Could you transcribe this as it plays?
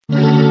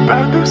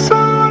Pas de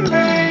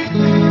soleil,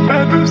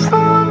 pas de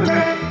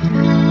soleil,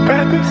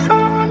 pas de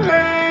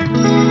soleil,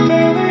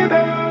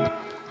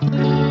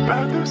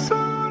 pas de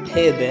soleil.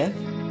 Hey there,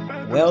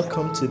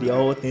 welcome to the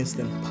All Things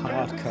Then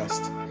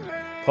podcast.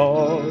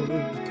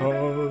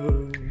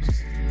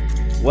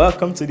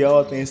 Welcome to the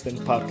All Things Then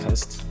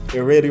podcast,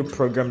 a radio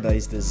program that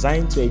is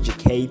designed to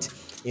educate,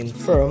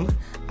 inform,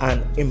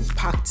 and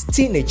impact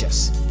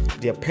teenagers,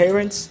 their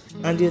parents,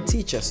 and their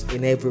teachers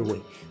in every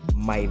way.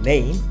 My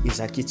name is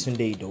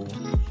Akitunde Idowu.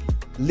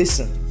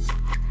 Listen,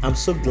 I'm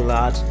so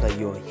glad that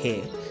you're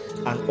here,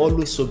 and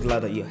always so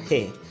glad that you're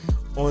here.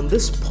 On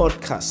this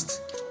podcast,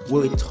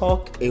 we'll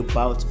talk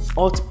about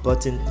hot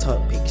button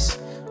topics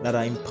that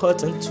are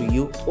important to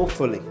you,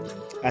 hopefully,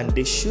 and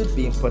they should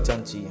be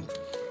important to you.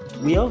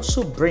 We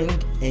also bring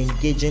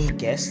engaging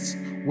guests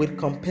with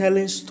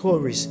compelling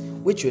stories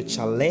which will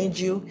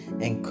challenge you,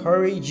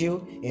 encourage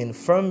you,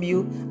 inform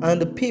you,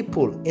 and the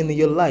people in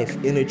your life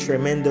in a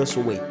tremendous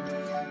way.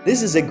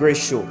 This is a great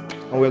show,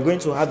 and we're going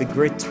to have a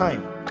great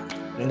time.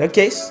 In that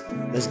case,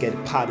 let's get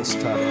the party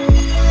started.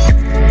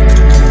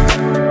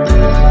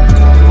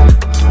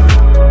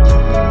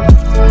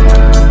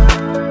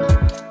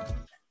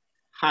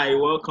 Hi,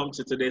 welcome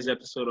to today's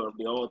episode of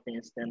the All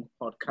Things Then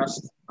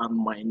podcast. And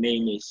my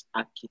name is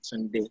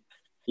Akitunde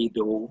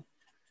Idowu.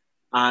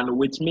 And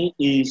with me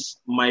is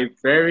my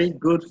very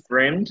good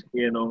friend,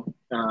 let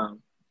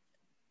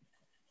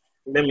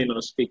me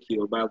not speak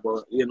Yoruba,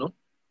 but,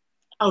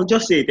 I'll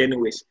just say it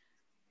anyways.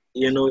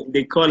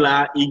 They call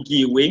her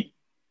Igiwe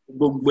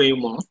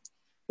Gbogboimo.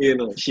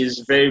 She's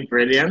very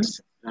brilliant.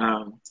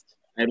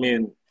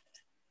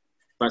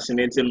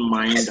 Fascinating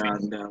mind,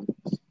 and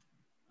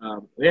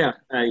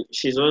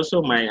she's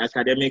also my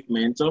academic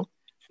mentor,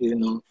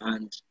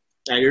 and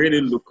I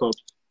really look up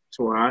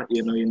to her,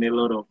 in a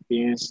lot of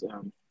things.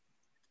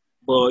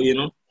 But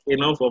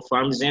enough of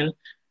farming.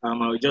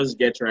 I'll just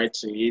get right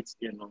to it.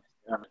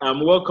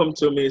 Welcome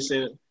to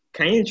Mason.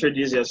 Can you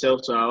introduce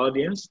yourself to our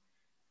audience?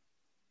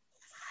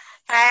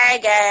 Hi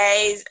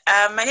guys,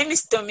 my name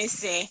is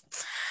Tomisi,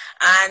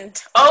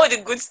 and all the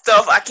good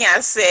stuff Aki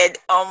has said,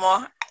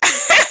 Omo.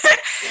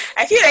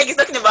 I feel like he's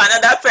talking about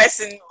another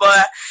person,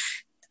 but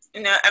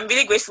I'm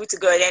really grateful to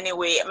God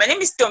anyway. My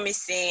name is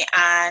Tomisi,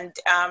 and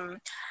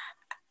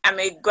I'm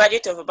a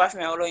graduate of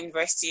Obafemi Awolowo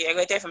University. I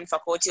graduated from the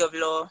Faculty of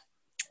Law.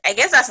 I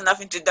guess that's enough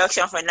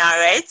introduction for now,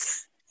 right?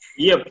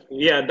 Yep,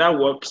 yeah, that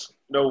works.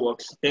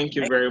 Thank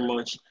you very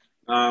much.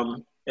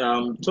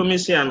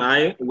 Tomisi and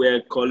I were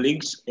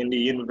colleagues in the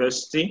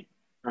university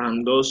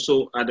and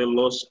also at the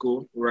law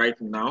school right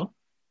now.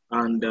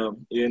 And,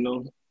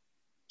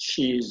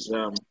 she's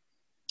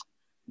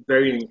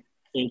very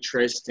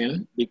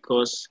interesting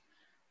because,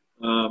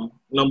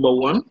 number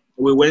one,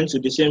 we went to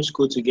the same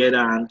school together.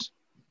 And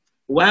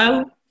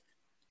while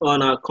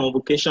on our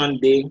convocation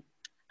day,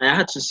 I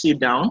had to sit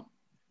down,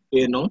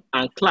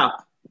 and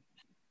clap.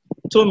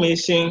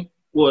 Tomisi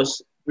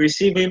was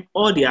receiving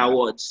all the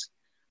awards.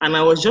 And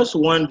I was just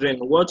wondering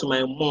what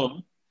my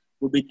mom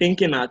would be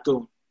thinking at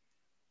home.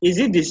 Is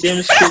it the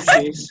same school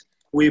fees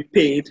we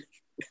paid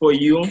for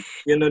you?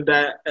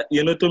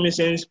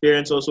 Tomisi's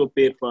parents also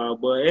paid for her.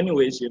 But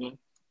anyways,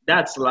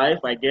 that's life,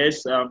 I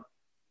guess.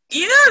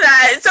 You know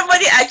that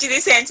somebody actually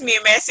sent me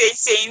a message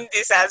saying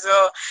this as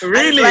well.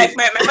 Really? Like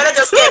my mother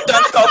just kept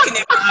on talking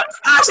about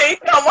actually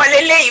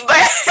but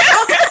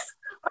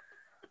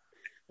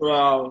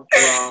Wow.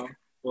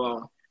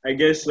 I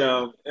guess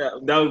that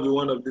will be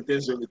one of the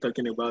things we'll be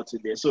talking about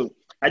today. So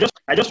I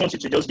just want you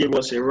to just give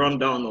us a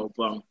rundown of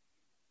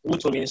who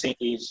Tomisi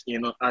is,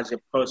 as a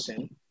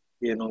person,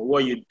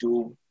 what you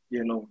do,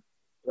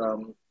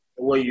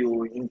 what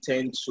you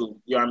intend to,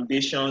 your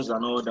ambitions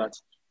and all that,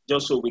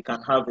 just so we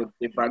can have a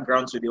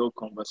background to the whole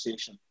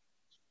conversation.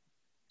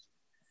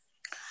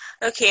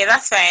 Okay,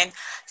 that's fine.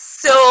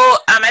 So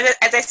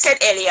as I said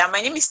earlier,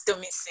 my name is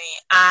Tomisi,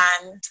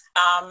 and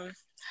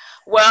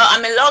well,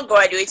 I'm a law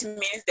graduate. It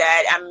means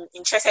that I'm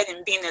interested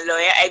in being a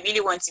lawyer. I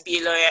really want to be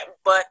a lawyer.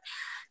 But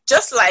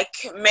just like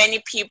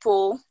many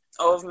people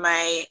of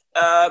my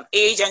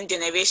age and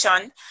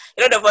generation,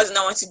 a lot of us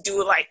don't want to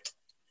do like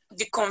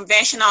the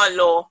conventional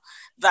law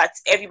that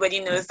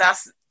everybody knows.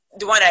 That's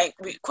the one that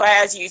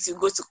requires you to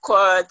go to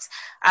court,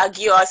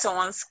 argue out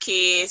someone's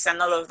case, and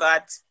all of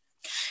that.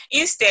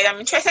 Instead, I'm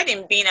interested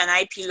in being an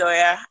IP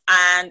lawyer.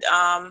 And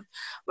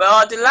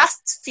the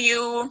last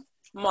few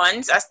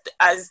months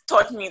has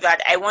taught me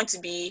that I want to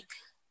be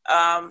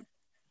an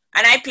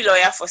IP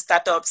lawyer for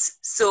startups.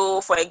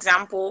 So, for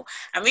example,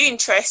 I'm really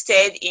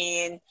interested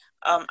in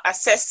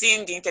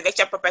assessing the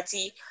intellectual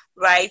property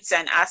rights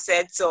and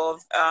assets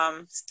of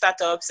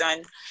startups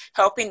and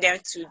helping them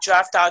to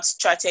draft out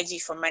strategy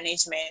for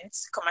management,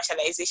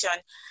 commercialization,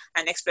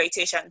 and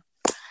exploitation.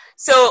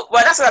 So,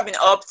 that's what I've been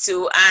up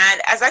to.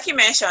 And as Aki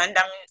mentioned,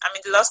 I'm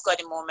in the law school at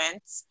the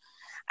moment.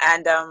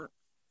 And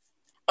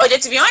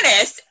to be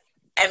honest,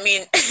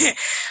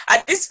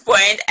 at this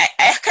point,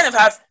 I kind of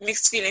have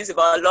mixed feelings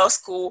about law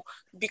school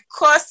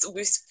because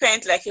we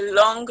spent like a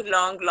long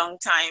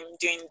time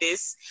doing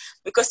this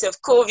because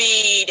of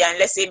COVID and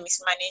let's say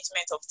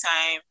mismanagement of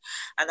time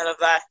and all of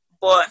that.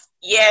 But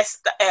yes,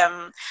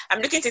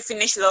 I'm looking to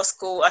finish law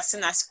school as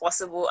soon as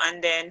possible,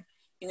 and then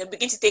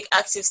begin to take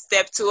active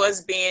steps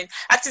towards being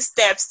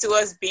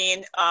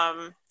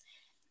an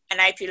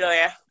IP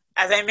lawyer,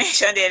 as I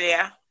mentioned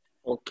earlier.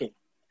 Okay.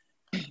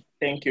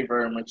 Thank you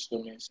very much,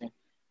 Tomisin.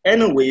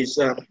 Anyways,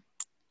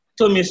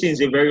 Tomisin is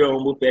a very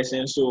humble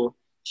person, so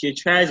she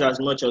tries as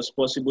much as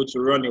possible to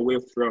run away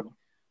from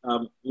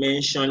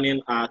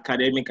mentioning her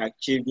academic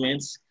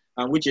achievements,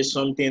 which is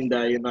something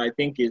that I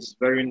think is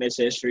very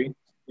necessary,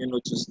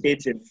 to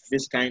state in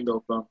this kind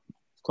of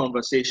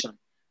conversation,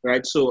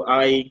 right? So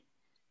I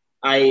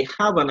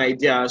have an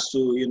idea as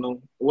to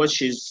what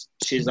she's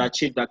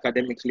achieved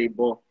academically,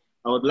 but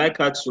I would like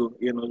her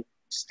to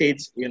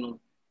state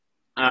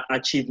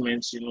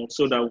achievements,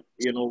 so that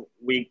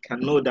we can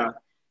know that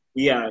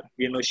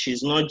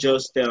she's not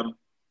just a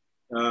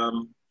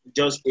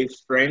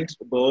friend,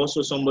 but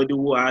also somebody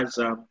who has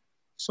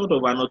sort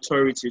of an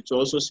authority to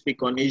also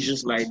speak on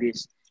issues like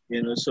this.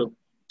 So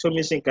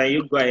Tomisin, can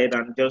you go ahead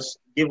and just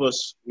give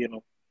us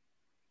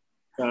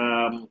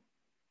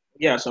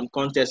some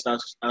context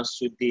as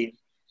to the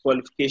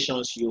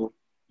qualifications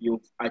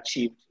you've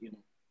achieved.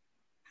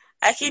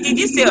 Actually, did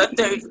you say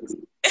authority?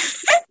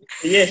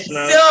 Yes,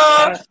 now.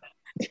 So,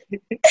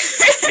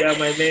 yeah,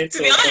 my mentor. To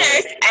be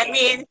honest,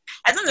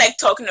 I don't like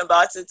talking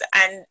about it,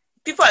 and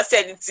people have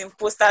said it's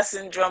imposter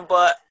syndrome,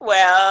 but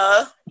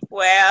well.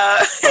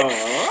 So,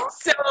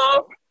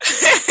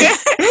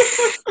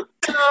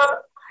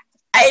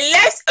 I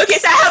left. Okay,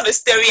 so I have a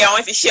story I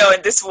want to share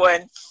on this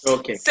one.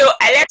 Okay. So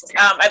I left.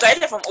 I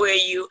graduated from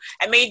OAU.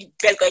 I made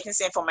best graduation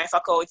student for my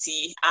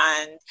faculty,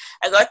 and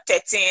I got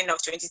 13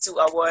 of 22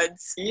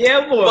 awards.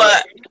 Yeah, boy.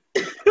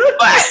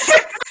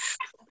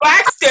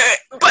 But do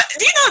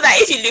you know that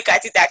if you look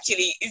at it,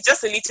 actually, it's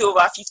just a little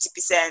over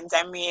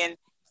 50%.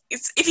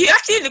 If you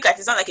actually look at it,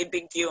 it's not like a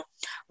big deal.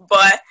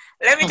 But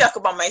let me talk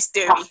about my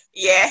story.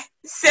 Yeah.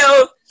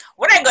 So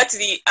when I got to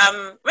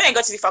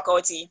the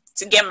faculty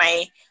to get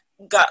my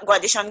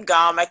graduation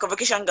gown, my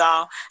convocation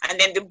gown, and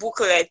then the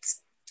booklet.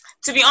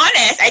 To be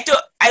honest, when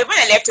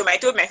I left home, I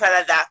told my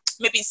father that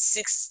maybe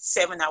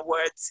 6-7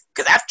 awards,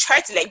 because I've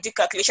tried to do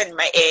calculation in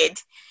my head.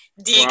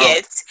 Do you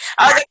get?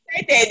 I was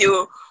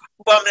excited,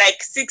 but I'm like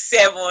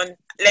 6-7.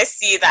 Let's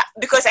see that,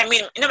 because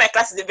my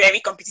class is a very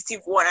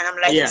competitive one, and I'm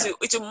like,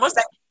 it will most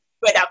likely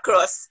spread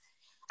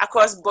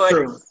across board.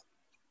 True.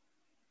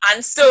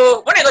 And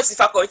so when I got to the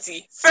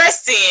faculty,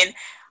 first thing,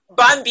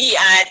 Bambi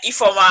and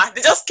Ifoma,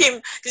 they just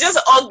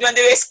hugged me and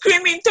they were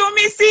screaming,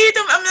 Tomisin.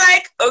 I'm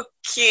like,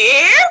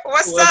 okay,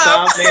 what's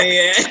up? What's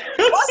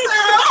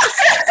up?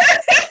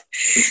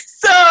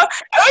 So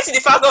I went to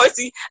the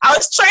faculty. I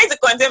was trying to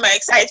contain my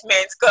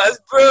excitement because,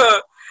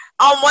 bro,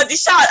 I'm on the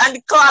shout, and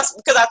the class,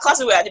 because our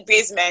class were at the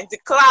basement. The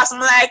class,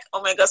 I'm like,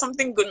 oh my god,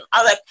 something good.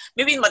 I was like,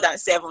 maybe more than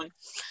 7.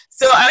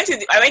 So I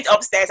went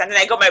upstairs, and then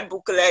I got my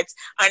booklet,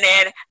 and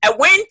then I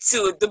went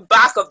to the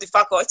back of the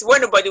faculty where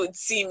nobody would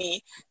see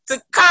me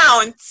to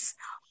count.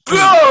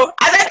 Bro,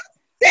 as I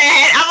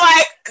said, I'm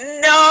like,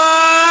 no.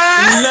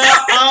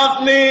 Not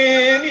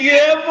happening.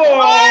 Yeah, boy.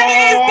 What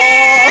is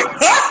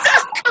this?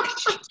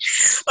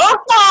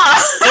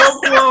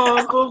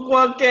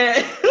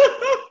 Okay.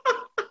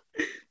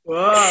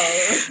 Wow.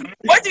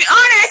 But to be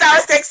honest, I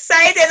was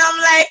excited. I'm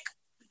like,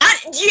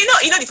 and you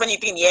know the funny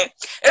thing, yeah?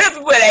 A lot of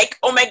people are like,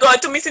 oh my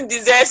god, Tomisin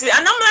deserves it.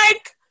 And I'm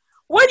like,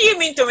 what do you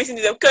mean Tomisin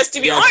deserves it? Because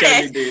to be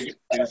honest, there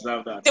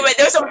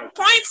were some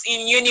points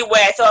in uni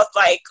where I thought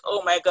like,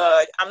 oh my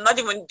god, I'm not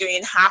even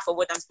doing half of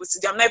what I'm supposed to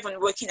do. I'm not even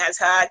working as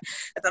hard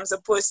as I'm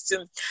supposed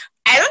to.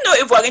 I don't know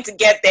if we're going to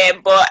get there,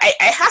 but I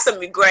have some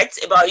regrets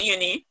about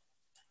uni.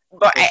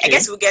 But okay. I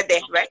guess we'll get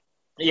there, right?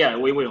 Yeah,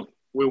 we will.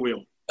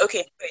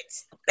 Okay,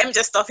 great. Let me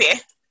just stop here.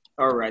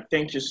 All right.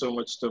 Thank you so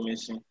much,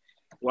 Tomisin.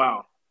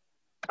 Wow.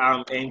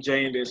 I'm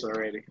enjoying this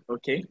already.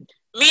 Okay.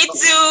 Me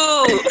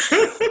too.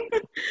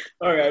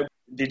 All right.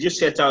 Did you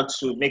set out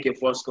to make a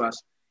first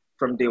class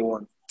from day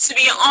one? To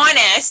be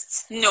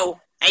honest, no,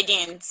 I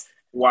didn't.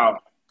 Wow.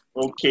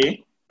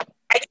 Okay.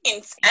 I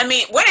didn't.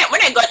 When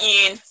I got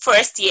in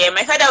first year,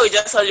 my father would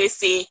just always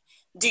say,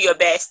 do your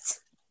best.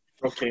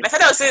 Okay. My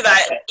father would say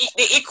that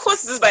he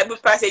quotes this Bible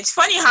passage.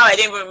 Funny how I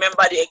didn't even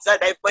remember the exact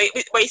Bible,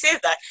 but he says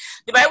that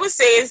the Bible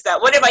says that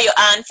whatever your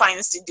hand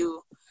finds to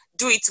do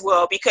it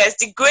well, because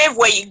the grave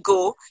where you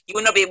go, you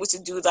will not be able to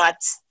do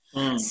that.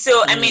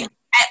 So I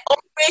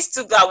always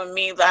took that with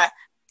me, and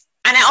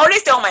I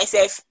always tell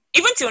myself,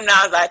 even till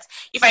now, that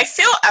if I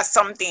fail at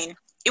something,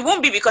 it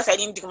won't be because I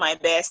didn't do my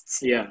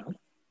best. Yeah. It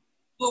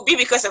will be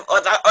because of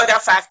other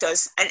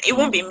factors, and it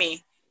won't be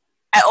me.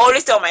 I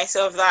always tell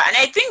myself that, and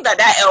I think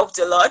that helped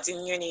a lot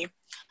in uni.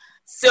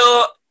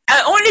 So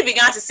I only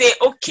began to say,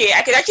 okay,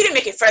 I could actually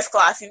make a first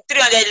class in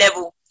 300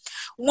 level.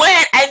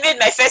 When I made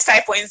my first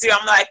 5.0,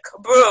 I'm like,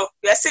 bro,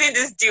 we are selling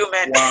this deal,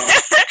 man. Wow.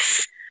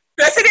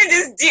 We are selling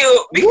this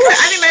deal because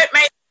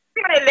my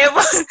 300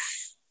 level.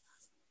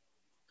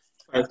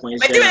 5.0.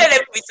 My 300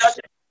 level is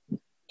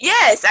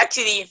yes,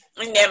 actually,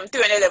 in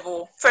 300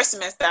 level, first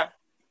semester.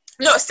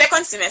 No,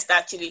 second semester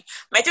actually.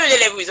 My 300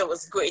 level result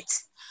was great.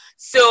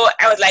 So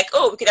I was like,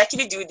 oh, we could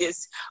actually do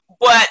this.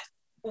 But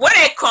when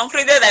I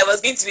concluded I was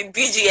going to be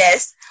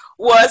BGS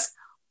was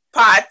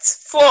part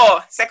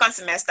 4, second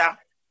semester.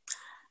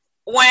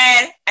 When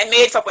I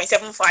made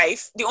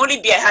 4.75, the only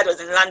B I had was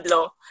in land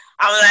law.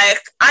 I'm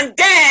like, and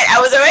then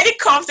I was already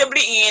comfortably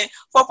in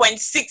 4.6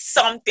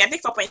 something, I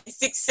think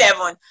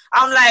 4.67.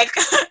 I'm like,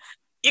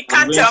 you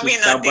can't tell me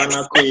nothing.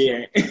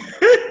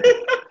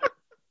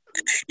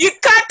 You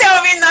can't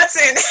tell me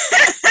nothing.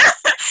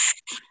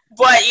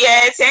 But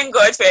yeah, thank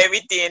God for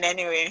everything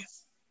anyway.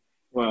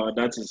 Wow,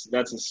 that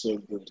is so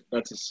good.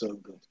 That is so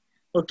good.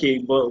 Okay,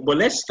 but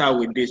let's start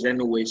with this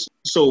anyways.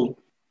 So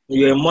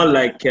you're more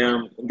like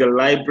the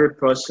library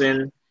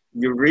person.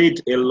 You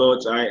read a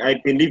lot.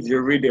 I believe you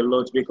read a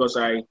lot because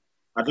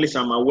at least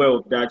I'm aware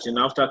of that. And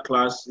after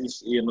class,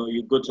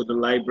 you go to the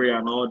library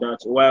and all that.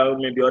 While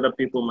maybe other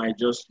people might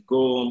just go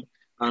home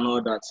and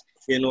all that.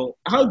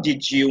 How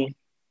did you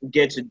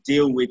get to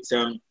deal with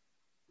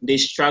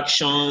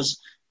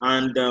distractions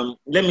and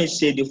let me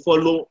say the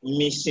follow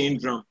me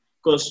syndrome?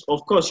 Because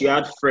of course you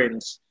had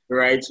friends,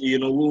 right?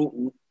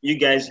 Who you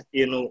guys,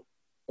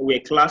 were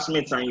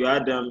classmates, and you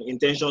had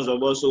intentions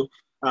of also.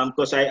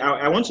 Because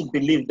I want to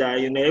believe that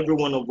every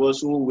one of us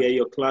who were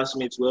your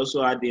classmates, we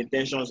also had the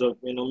intentions of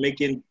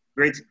making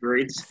great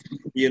grades,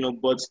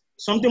 But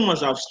something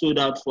must have stood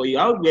out for you.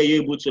 How were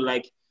you able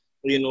to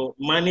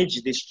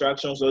manage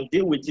distractions or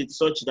deal with it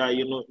such that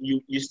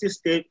you still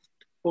stay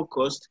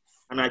focused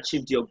and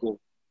achieved your goal?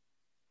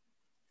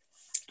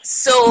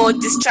 So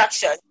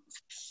distraction.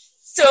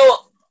 So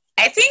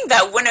I think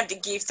that one of the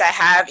gifts I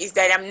have is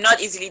that I'm not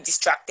easily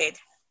distracted,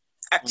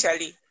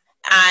 actually.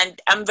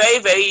 And I'm very,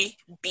 very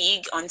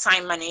big on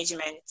time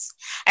management.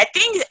 I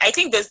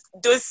think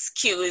those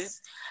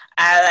skills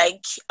are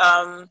like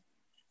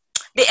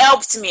they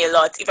helped me a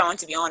lot, if I want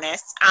to be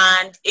honest.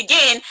 And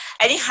again,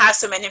 I didn't have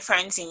so many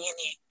friends in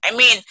uni. I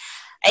mean,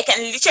 I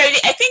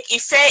think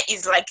Ife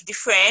is like the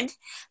friend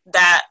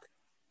that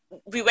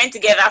we went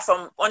together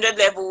from 100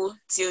 level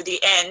till the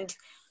end,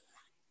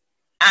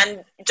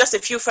 and just a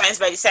few friends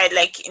by the side,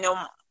 like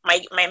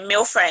my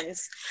male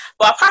friends.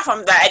 But apart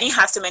from that, I didn't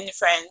have so many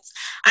friends.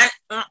 And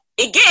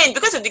again,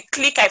 because of the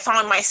clique I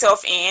found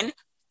myself in,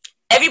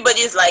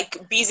 everybody's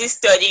like busy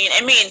studying.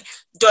 I mean,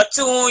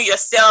 Dotun,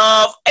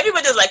 yourself,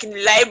 everybody's like in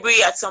the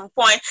library at some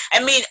point.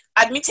 I mean,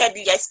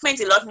 admittedly, I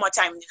spent a lot more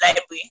time in the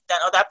library than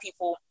other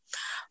people.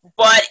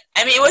 But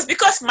I mean, it was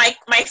because my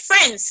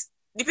friends,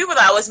 the people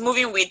that I was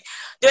moving with,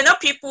 they're not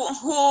people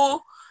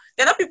who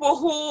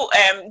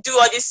do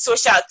all these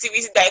social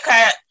activities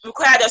that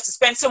required us to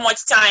spend so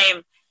much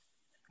time.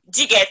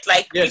 Do you get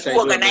like Yes,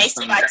 people organize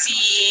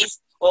parties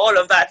or all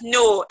of that?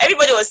 No,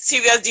 everybody was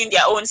serious doing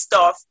their own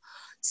stuff.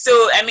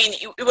 So I mean,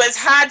 it was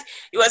hard.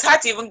 It was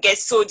hard to even get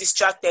so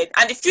distracted.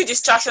 And the few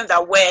distractions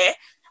that were,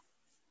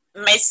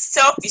 my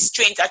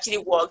self-restraint actually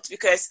worked,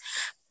 because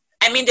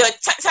I mean, there were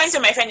times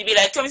when my friend would be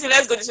like, "Tommy,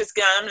 let's go this way,"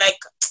 and I'm like,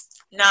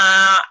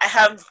 "Nah, I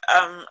have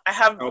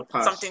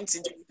something to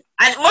do."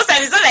 And most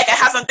times it's not like I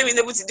have something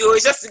able to do.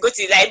 It's just to go to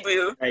the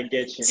library. I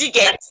get you. Do you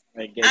get?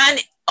 I get. And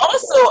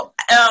also,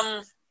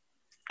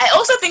 I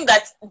also think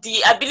that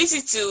the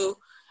ability to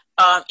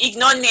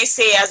ignore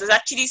naysayers was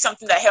actually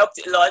something that helped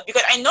a lot,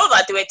 because I know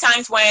that there were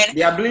times when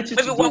the ability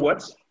to do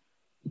what?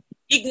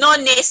 Ignore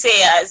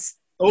naysayers.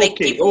 Okay. Like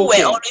people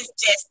were always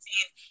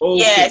jesting. Okay.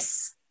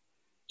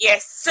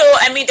 Yes. So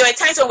I mean, there were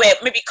times when we're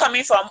maybe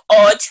coming from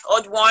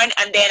odd one,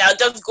 and then I'll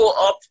just go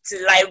up to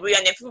the library,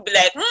 and then people be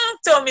like,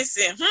 tell me,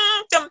 and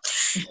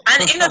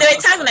there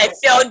were times when I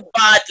felt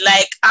bad,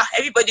 like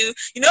everybody,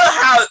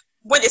 how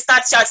when they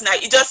start shouting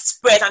out, it just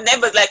spread, and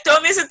then was like,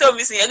 tell me, you're going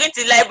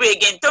to the library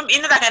again,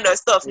 that kind of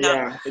stuff. Now,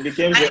 yeah,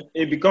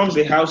 it becomes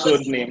a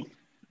household name.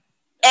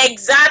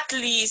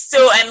 Exactly.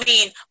 So I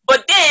mean,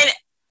 but then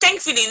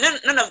thankfully,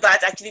 none of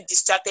that actually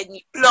distracted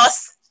me.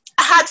 Plus,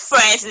 I had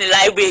friends in the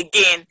library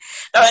again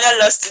that were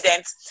not law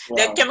students. Wow.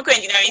 They're chemical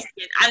engineering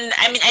students. And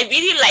I mean, I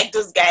really like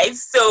those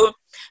guys. So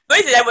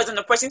going to the library was an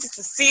opportunity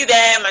to see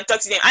them and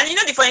talk to them. And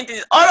the funny thing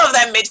is, all of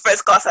them made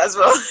first class as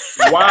well.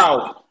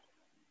 Wow.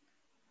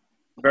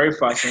 Very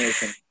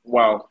fascinating.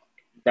 Wow.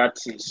 That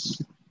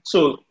is.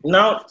 So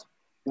now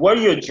what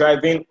you're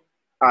driving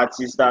at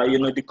is that,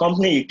 the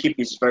company you keep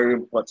is very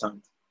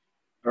important,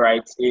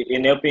 right?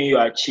 In helping you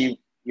achieve,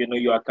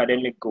 your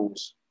academic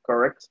goals.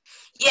 Correct?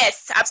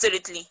 Yes,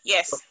 absolutely.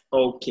 Yes.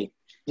 Okay.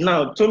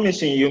 Now,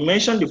 Tomisin, you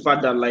mentioned the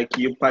fact that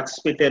you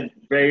participated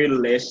very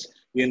less,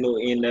 in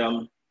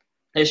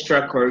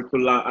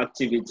extracurricular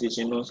activities,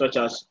 such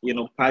as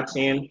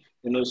partying,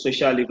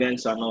 social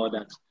events and all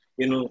that.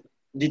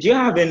 Did you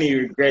have any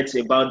regrets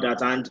about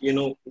that? And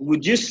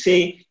would you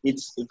say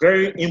it's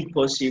very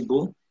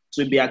impossible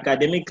to be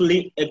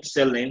academically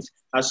excellent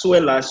as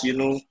well as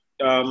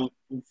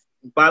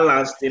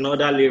balanced in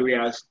other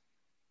areas?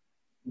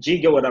 Do you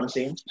get what I'm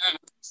saying?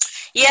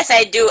 Yes,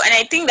 I do. And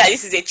I think that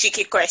this is a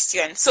tricky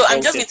question. So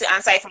I'm just going to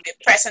answer it from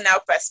a personal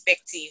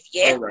perspective.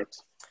 Yeah. All right.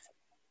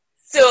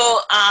 So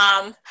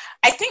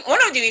I think one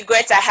of the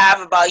regrets I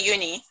have about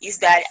uni is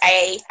that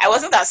I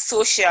wasn't as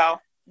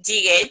social. Do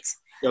you get?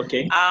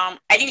 Okay. I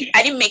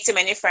didn't make too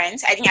many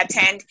friends. I didn't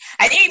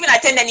even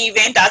attend any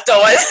event at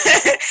all.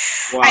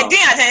 Wow. I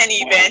didn't attend any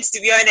events,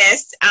 to be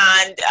honest.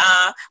 And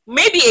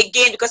maybe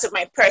again because of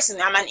my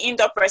person, I'm an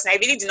indoor person. I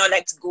really do not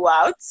like to go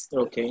out.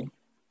 Okay.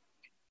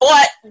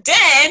 But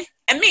then,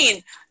 I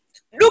mean,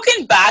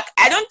 looking back,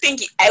 I don't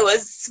think I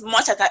was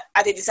much at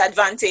a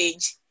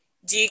disadvantage.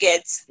 Do you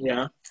get?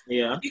 Yeah.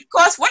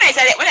 Because when I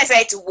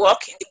started to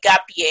work in the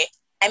gap year,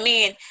 I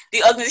mean,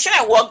 the organization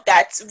I worked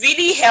at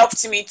really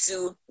helped me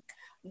to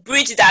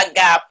bridge that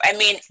gap. I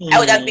mean, I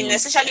would have been a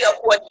socially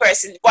awkward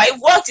person, but I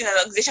worked in an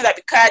organization that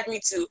required me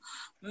to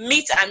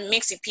meet and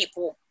mix with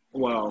people.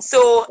 Wow.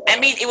 So, I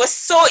mean, it was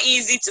so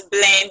easy to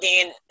blend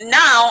in.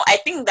 Now, I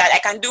think that I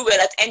can do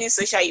well at any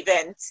social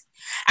event.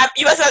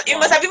 You must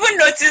have even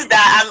noticed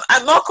that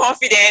I'm more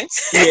confident.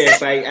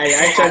 Yes, I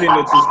actually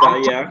noticed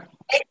that, yeah.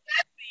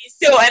 Exactly.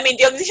 So, I mean,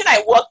 the organization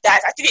I worked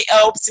at actually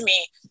helped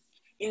me,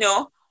 you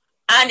know.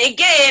 And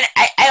again,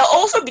 I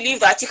also believe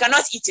that you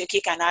cannot eat your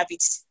cake and have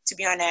it, to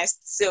be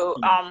honest. So,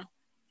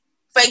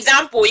 for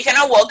example, you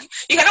cannot want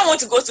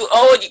to go to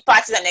all the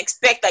parties and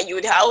expect that you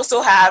would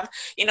also have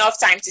enough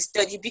time to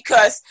study,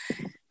 because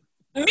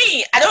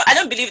me, I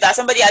don't believe that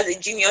somebody has a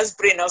genius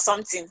brain or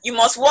something. You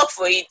must work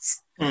for it.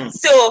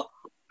 So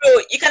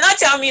you cannot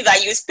tell me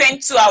that you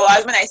spend 2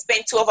 hours when I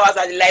spend 12 hours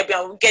at the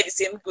library and we get the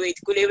same grade.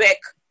 Could it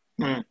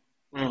work?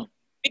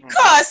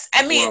 Because,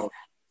 I mean,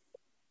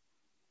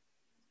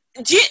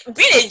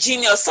 being a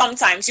genius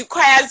sometimes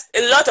requires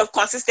a lot of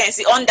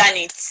consistency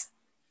underneath.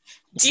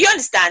 Do you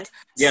understand?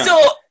 Yeah. So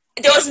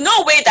there was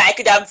no way that I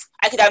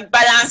could have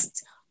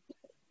balanced.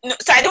 No,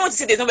 so I don't want to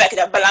say there's no way I could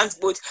have balanced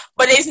both,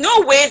 but there's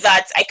no way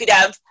that I could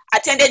have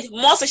attended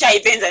more social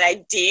events than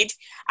I did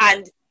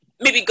and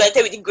maybe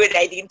graduated with the grade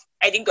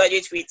I didn't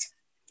graduate with.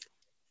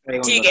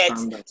 Do you get?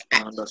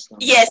 I understand.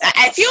 Yes,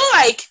 I feel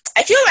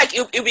like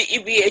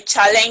it'd be a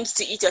challenge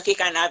to eat your cake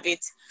and have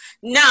it.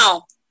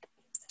 Now,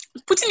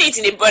 putting it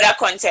in a broader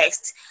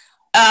context,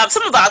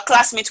 some of our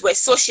classmates were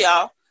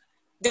social.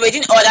 They were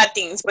doing other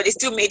things, but they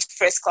still made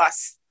first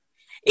class.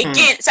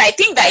 Again, so I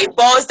think that it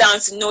boils down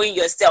to knowing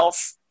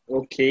yourself.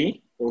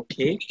 Okay.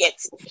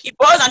 It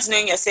boils down to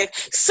knowing yourself.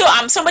 So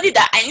I'm somebody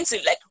that I need to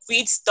like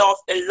read stuff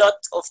a lot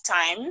of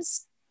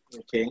times.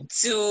 Okay.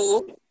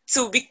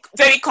 To be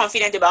very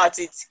confident about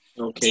it.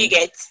 Okay. Do you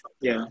get?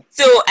 Yeah.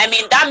 So I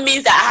mean that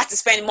means that I have to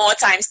spend more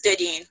time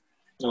studying.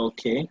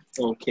 Okay.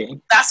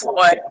 That's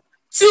one.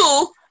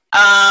 Two,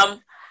 I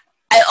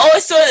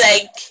also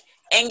like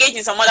engage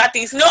in some other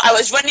things. No, I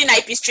was running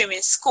IP stream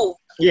in school.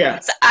 Yeah.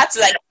 So I had to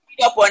like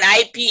read up on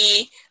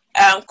IP,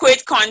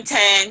 create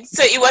content.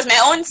 So it was my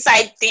own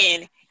side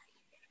thing.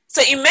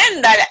 So it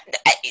meant that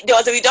there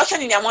was a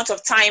reduction in the amount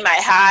of time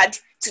I had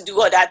to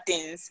do other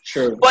things.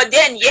 Sure. But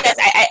then, yes,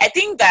 I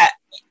think that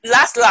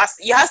last,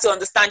 you have to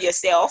understand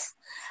yourself,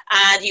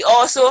 and you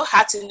also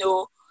have to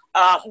know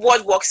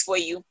what works for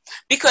you.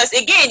 Because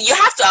again, you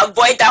have to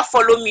avoid that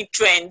follow me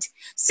trend.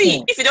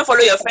 See, if you don't follow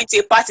your friend to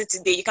a party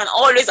today, you can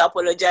always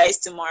apologize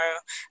tomorrow.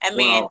 I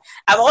mean, wow.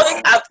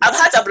 I've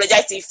had to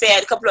apologize to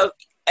Ife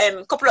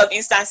a couple of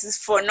instances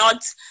for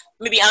not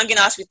maybe hanging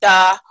out with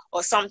her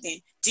or something.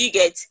 Do you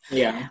get?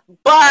 Yeah.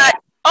 But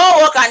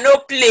all work and no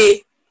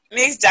play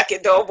makes Jack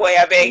a dull boy,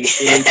 I beg.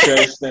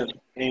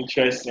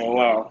 Interesting.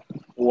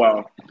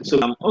 Wow. So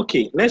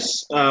okay,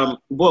 let's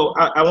well,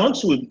 I want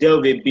to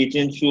delve a bit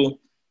into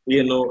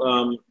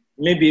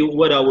maybe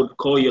what I would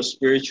call your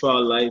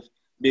spiritual life,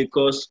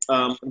 because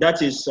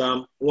that is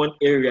one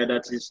area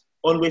that is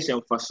always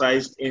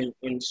emphasized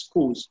in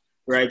schools,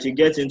 right? You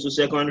get into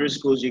secondary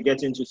schools, you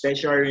get into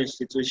tertiary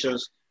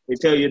institutions, they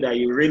tell you that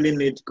you really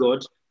need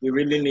God, you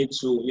really need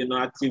to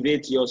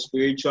activate your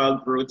spiritual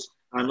growth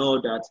and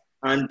all that.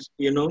 And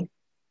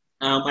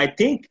I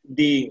think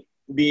the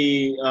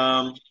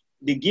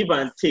give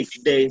and take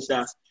there is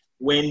that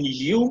when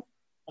you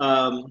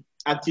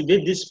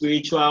activate this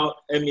spiritual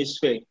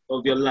hemisphere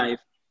of your life,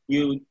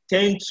 you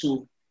tend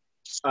to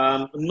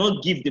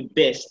not give the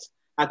best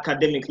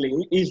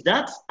academically. Is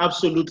that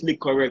absolutely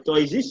correct, or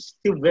is it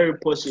still very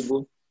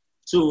possible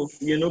to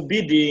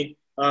be the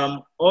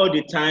all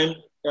the time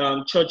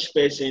church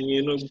person?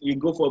 You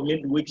go for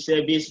midweek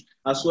service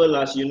as well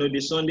as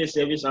the Sunday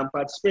service and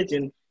participate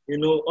in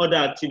other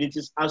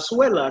activities, as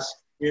well as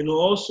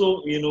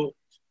also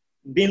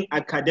being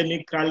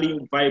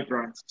academically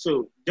vibrant.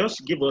 So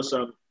just give us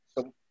some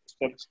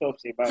stuff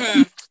about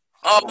it.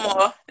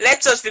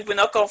 Let those people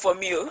not come for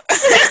me.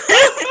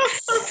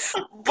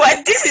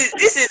 But this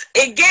is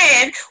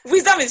again,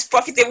 wisdom is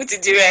profitable to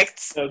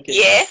direct. Okay.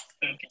 Yeah.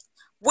 Okay.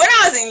 When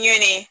I was in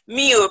uni,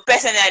 me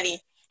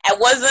personally, I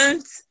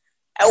wasn't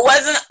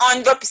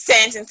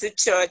 100% into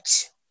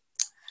church.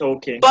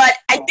 Okay. But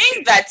I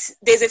think that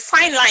there's a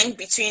fine line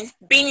between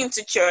being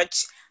into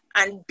church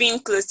and being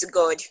close to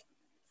God.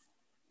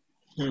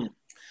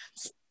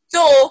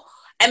 So,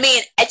 I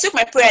mean, I took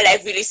my prayer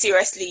life really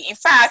seriously. In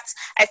fact,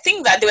 I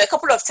think that there were a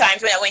couple of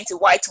times when I went to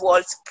White Wall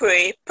to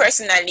pray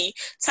personally,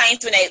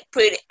 times when I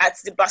prayed at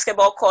the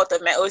basketball court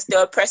of my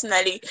hostel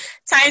personally,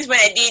 times when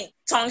I did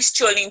tongue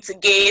strolling to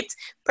gate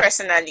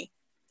personally.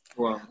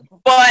 Wow.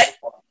 But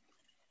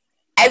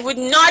I would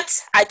not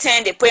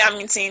attend a prayer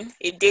meeting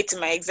a day to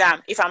my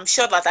exam if I'm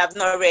sure that I've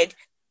not read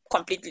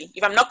completely.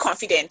 If I'm not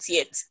confident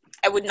yet,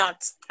 I would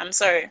not. I'm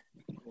sorry.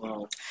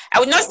 Wow. I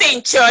would not stay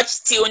in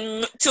church till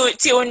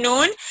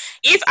noon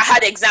if I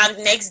had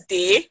exam next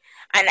day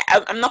and I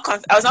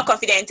was not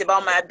confident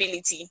about my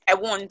ability. I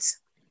won't.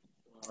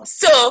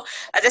 So,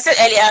 as I said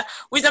earlier,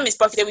 wisdom is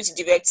profitable to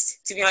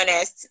direct, to be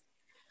honest.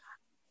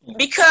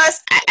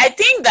 Because I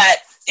think that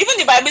even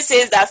the Bible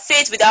says that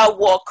faith without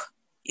work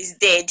is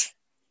dead.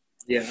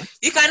 Yeah.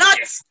 You cannot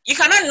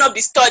not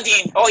be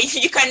studying, or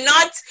you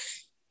cannot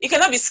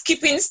be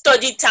skipping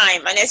study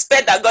time and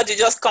expect that God will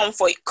just come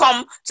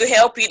to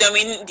help you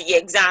during the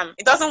exam.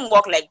 It doesn't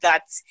work like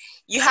that.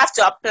 You have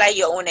to apply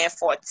your own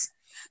effort,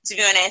 to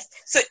be honest.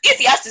 So if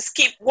you have to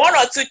skip 1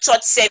 or 2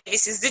 church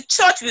services, the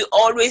church will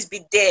always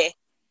be there.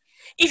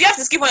 If you have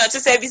to skip 1 or 2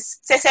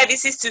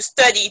 services to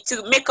study,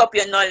 to make up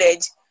your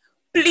knowledge,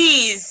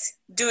 please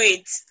do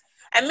it.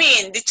 I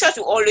mean, the church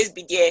will always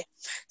be there.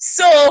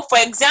 So, for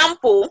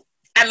example,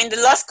 I'm in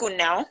the law school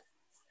now,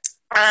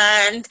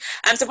 and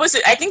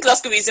I think law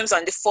school resumes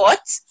on the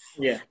 4th.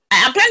 Yeah.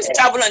 I'm planning to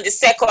travel on the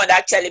 2nd,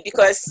 actually,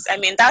 because, I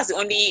mean, that's the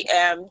only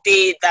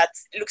day that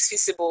looks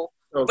feasible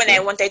when I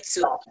wanted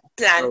to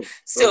plan.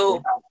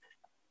 So,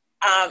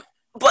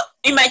 but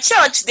in my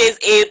church, there's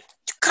a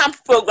camp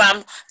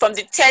program from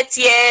the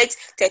 30th,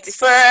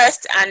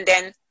 31st, and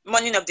then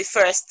morning of the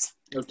 1st.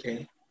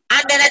 Okay.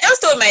 And then I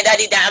just told my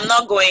daddy that I'm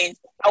not going.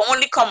 I'll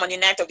only come on the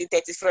night of the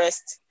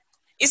 31st.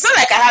 It's not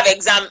like I have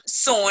exam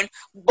soon,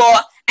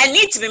 but I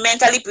need to be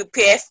mentally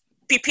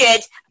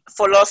prepared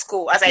for law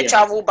school as I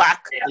travel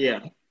back. Yeah.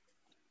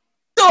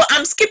 So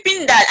I'm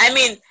skipping that. I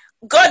mean,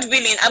 God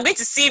willing, I'm going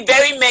to see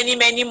very many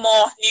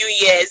more New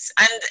Years,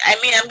 and I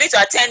mean, I'm going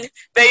to attend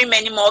very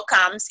many more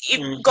camps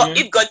if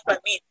God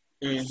permits.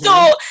 Mm-hmm. So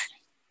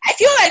I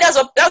feel like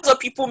that's what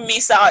people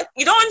miss out.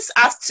 You don't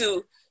have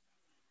to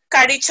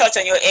carry church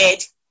on your head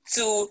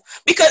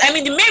because I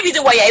mean the main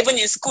reason why you're even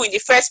in school in the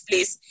first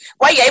place,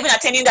 why you're even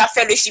attending that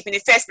fellowship in the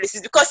first place,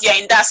 is because you're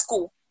in that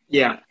school.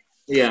 Yeah.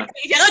 If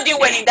you're not doing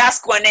well in that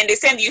school and then they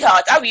send you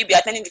out, how will you be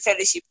attending the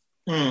fellowship?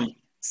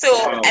 So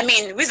I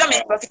mean, wisdom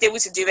is profitable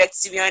to direct,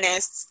 to be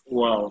honest.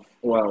 Wow.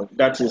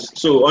 That is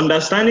so.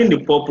 Understanding the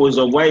purpose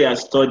of why you're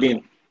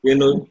studying,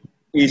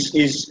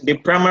 is the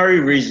primary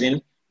reason,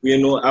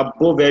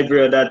 above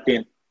every other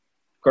thing.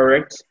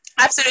 Correct?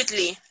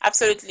 Absolutely.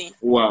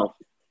 Wow.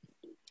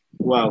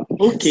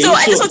 Okay. So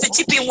I just want to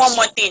chip in one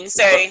more thing.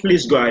 Sorry.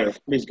 Please go ahead.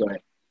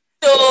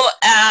 So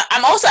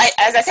I'm also,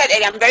 as I said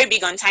earlier, I'm very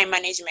big on time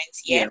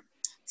management. Yeah.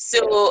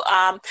 So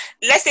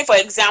let's say, for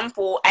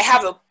example, I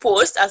have a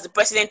post as the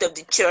president of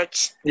the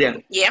church. Yeah.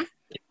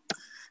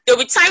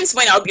 There'll be times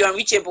when I'll be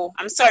unreachable.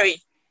 I'm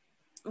sorry,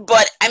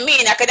 but I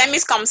mean,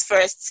 academics comes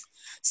first.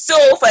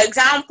 So, for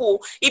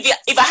example,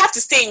 if I have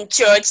to stay in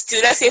church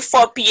till, let's say,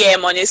 4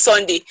 p.m. on a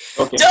Sunday,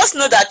 just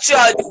know that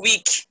throughout the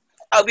week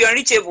I'll be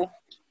unreachable.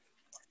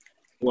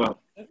 Wow.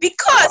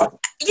 Because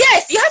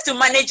yes, you have to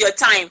manage your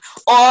time,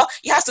 or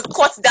you have to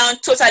cut down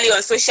totally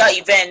on social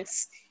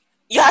events.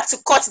 You have to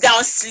cut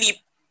down sleep.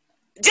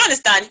 Do you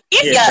understand?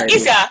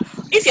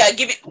 If you're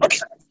giving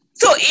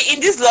so in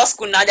this law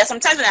school now, there's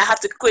sometimes when I have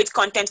to create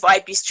content for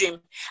IP Stream,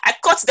 I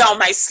cut down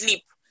my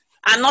sleep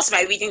and not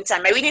my reading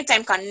time. My reading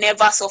time can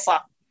never suffer.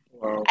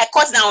 Wow. I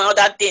cut down on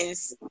other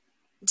things.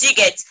 Do you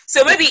get?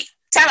 So maybe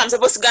time I'm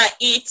supposed to go and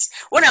eat,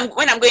 when I'm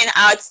going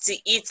out to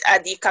eat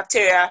at the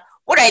cafeteria,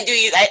 what I do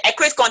is I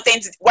create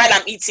content while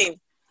I'm eating.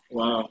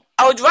 Wow.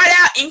 I would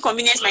rather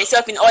inconvenience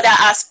myself in other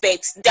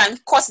aspects than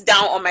cut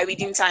down on my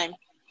reading time.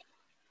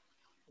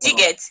 Do you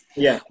get?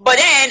 Yeah. But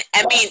then,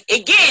 I mean,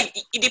 again,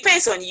 it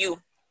depends on you.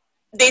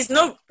 There's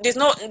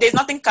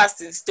nothing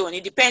cast in stone.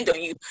 It depends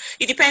on you.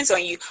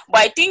 But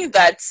I think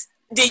that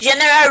the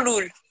general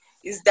rule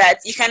is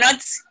that you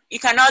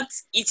cannot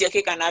eat your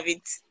cake and have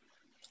it.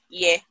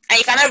 Yeah. And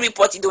you cannot reap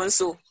what you don't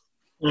sow.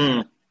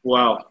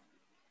 Wow.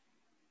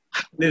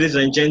 Ladies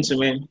and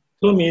gentlemen,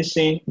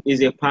 Tomisin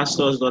is a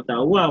pastor's daughter.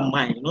 Who am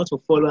I not to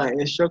follow her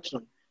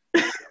instruction?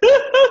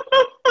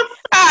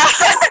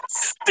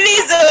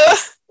 Please.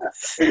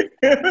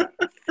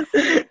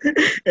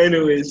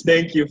 Anyways,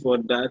 thank you for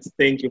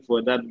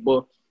that.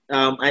 But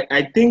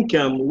I think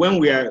when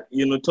we are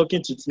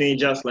talking to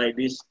teenagers like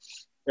this,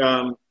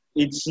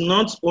 it's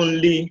not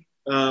only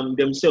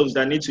themselves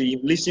that need to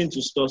listen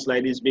to stuff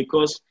like this,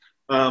 because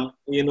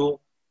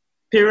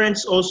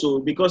parents also,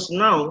 because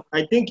now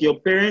I think your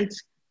parent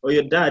or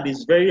your dad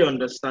is very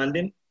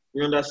understanding.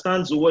 He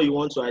understands what you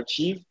want to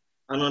achieve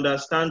and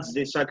understands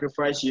the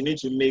sacrifice you need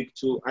to make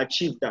to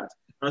achieve that.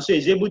 And so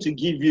he's able to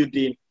give you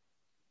the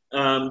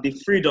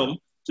freedom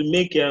to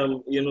make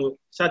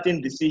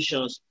certain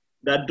decisions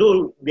that,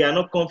 though they are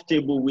not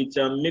comfortable with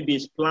maybe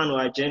his plan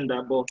or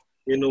agenda, but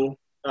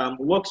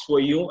works for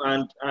you,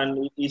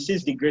 and he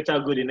sees the greater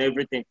good in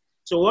everything.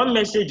 So what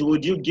message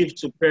would you give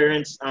to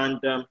parents and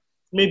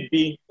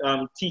maybe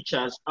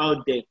teachers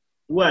out there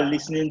who are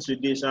listening to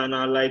this and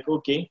are like,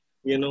 okay,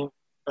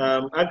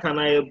 how can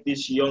I help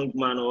this young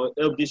man or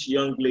help this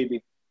young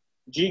lady?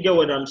 Do you get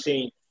what I'm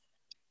saying?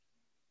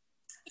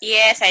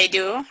 Yes, I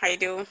do. I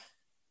do.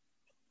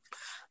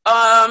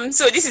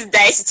 So this is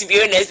dicey to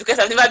be honest because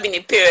I've never been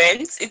a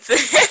parent. It's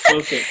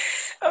Okay.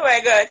 oh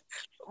my god.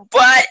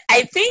 But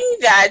I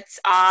think that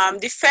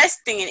the first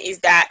thing is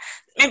that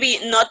maybe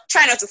not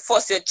try not to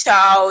force your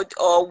child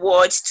or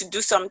what to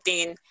do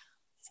something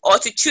or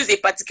to choose a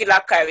particular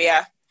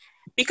career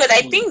because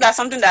I Mm. think that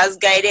something that has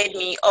guided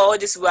me all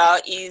this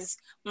while is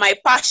my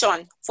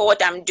passion for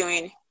what I'm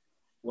doing.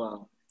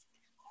 Wow.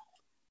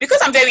 Because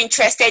I'm very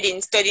interested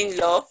in studying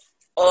law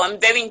or I'm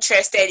very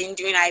interested in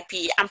doing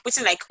IP, I'm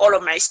putting like all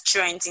of my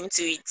strength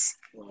into it.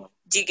 Wow.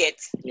 Do you get?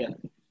 Yeah.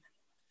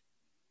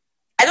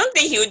 I don't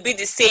think he would be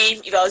the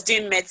same if I was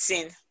doing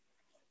medicine.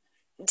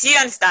 Do you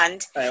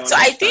understand? I So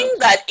I understand. think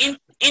that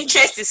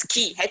interest is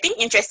key. I think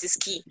interest is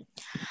key.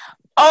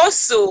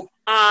 Also,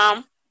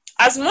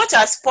 as much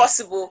as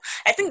possible,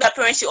 I think that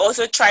parents should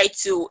also try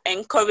to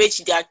encourage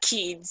their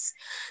kids.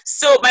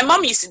 So my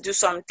mom used to do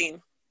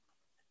something.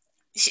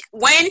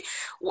 When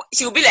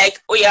she would be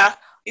like, "Oh yeah,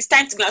 it's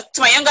time to go,"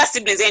 to my younger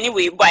siblings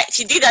anyway. But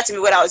she did that to me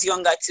when I was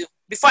younger too.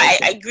 Before Okay.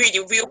 I grew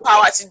the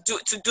willpower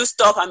to do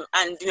stuff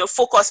and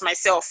focus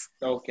myself.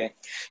 Okay.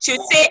 She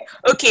would say,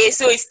 "Okay,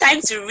 so it's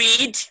time to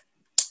read."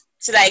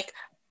 She's like,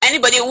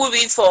 "Anybody who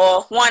reads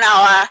for 1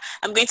 hour,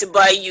 I'm going to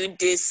buy you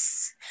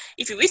this.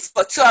 If you read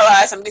for 2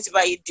 hours, I'm going to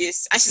buy you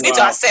this." And she's going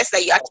to Wow. assess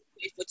that you actually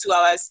read for 2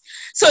 hours.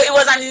 So it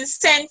was an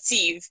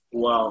incentive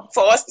Wow.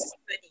 for us to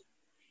study.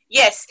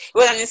 Yes, it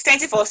was an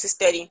incentive for us to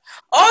study.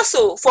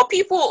 Also, for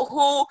people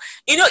who,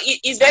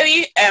 it's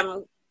very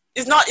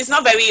it's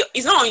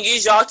not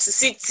unusual to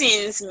see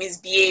teens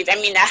misbehave. I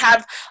mean, I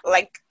have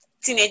like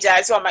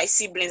teenagers who are my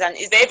siblings, and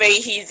it's very very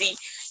easy.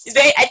 It's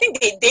very. I think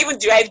they even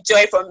derive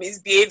joy from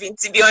misbehaving.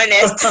 To be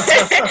honest,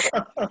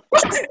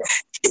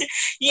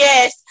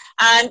 yes,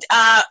 and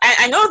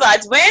I know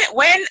that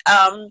when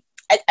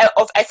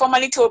I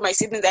formally told my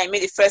siblings that I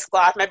made the first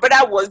class, my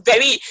brother was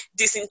very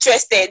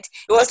disinterested.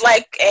 It was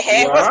like,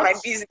 hey, what's my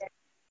What? business?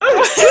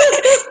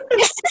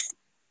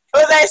 I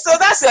was like, so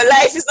that's your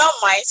life, it's not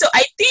mine. So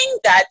I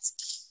think that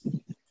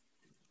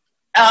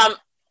um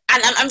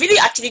and I'm really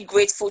actually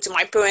grateful to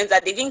my parents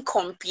that they didn't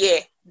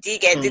compare. They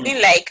Mm.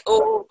 didn't like,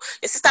 oh,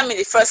 your sister made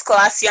the first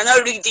class, you're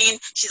not reading,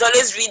 she's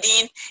always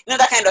reading,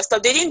 that kind of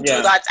stuff. They didn't do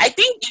Yeah. that. I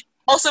think they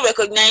also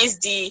recognize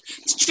the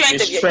The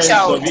strength of your strengths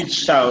child. of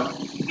each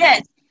child.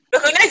 Yes,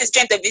 recognize the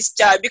strength of this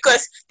child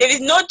because there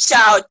is no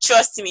child,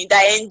 trust me,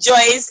 that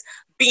enjoys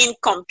being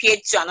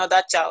compared to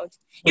another child.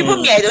 Even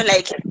Mm. me, I don't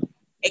like it.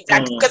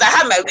 Exactly, Mm. because I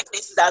have my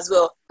weaknesses as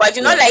well. But I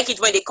do not Yeah. like it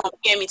when they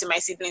compare me to my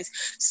siblings.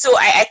 So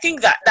I think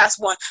that's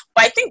one.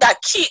 But I think that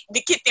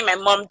the key thing my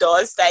mom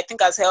does that I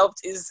think has helped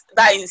is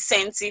that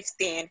incentive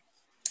thing.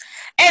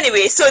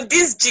 Anyway, so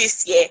this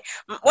gist, yeah.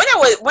 When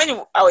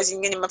I was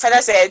in uni, my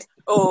father said,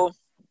 "Oh,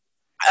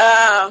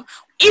 um,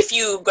 if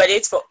you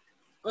graduate for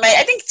my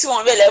I think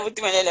 200 level,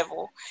 300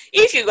 level,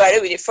 if you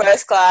graduate with the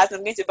first class,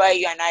 I'm going to buy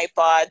you an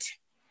iPad."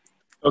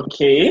 You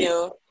Okay.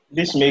 know,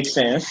 This makes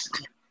sense.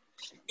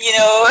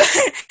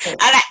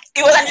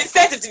 it was an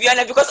incentive to be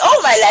honest because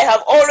all my life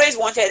I've always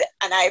wanted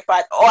an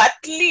iPad or at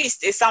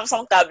least a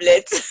Samsung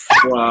tablet.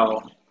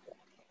 Wow.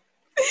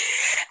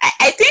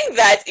 I think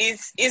that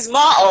is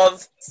more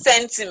of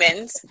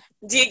sentiment.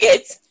 Do you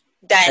get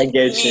I than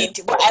get you. need?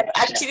 But I've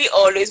actually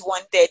always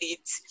wanted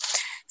it.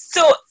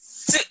 So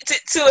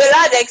to a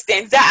large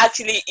extent, that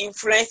actually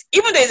influenced,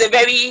 even though it's a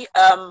very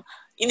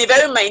in a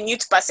very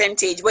minute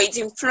percentage, but it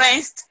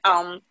influenced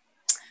the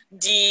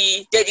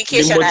The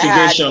dedication I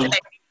had. motivation.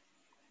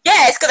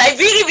 Yes, because I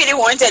really, really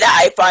wanted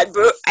an iPad,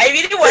 bro. I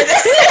really wanted.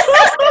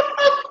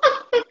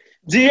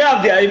 Do you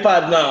have the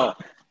iPad now?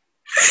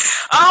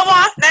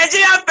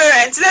 Nigerian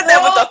parents, let them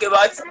Oh talk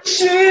about it.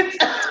 shit!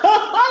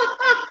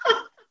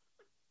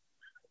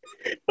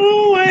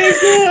 Oh my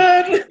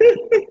god!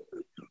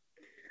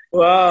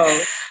 Wow.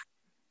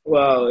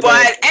 Wow.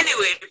 But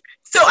anyway,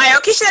 so I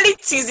occasionally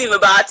tease him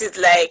about it,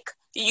 like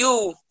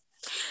you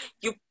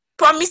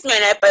promised me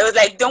an iPad. I was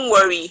like, don't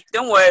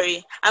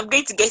worry, I'm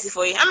going to get it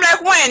for you. I'm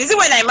like, when is it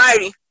when I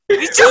marry?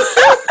 Which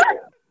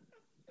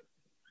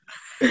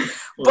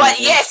Wow. But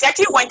yes, he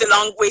actually went a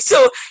long way.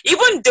 So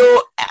even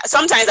though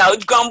sometimes I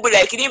would grumble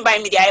like he didn't buy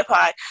me the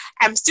iPad,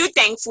 I'm still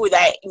thankful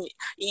that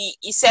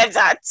he said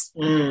that.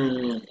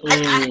 Mm,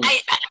 And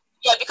mm.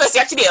 yeah, because he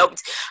actually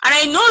helped. And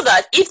I know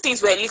that if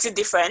things were a little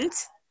different,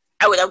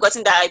 I would have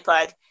gotten the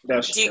iPad.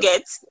 That's Do you true.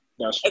 get?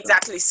 That's true.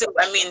 Exactly. So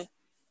I mean,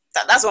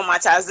 that's what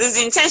matters. There's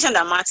the intention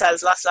that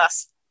matters.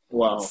 Last.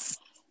 Wow.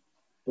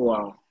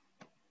 Wow.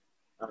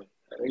 Uh,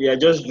 You're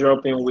just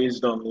dropping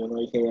wisdom,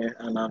 here,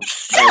 and I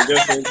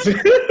just need to.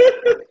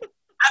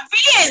 I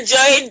really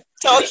enjoyed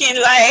talking.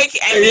 Like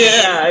I mean,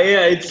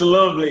 Yeah, it's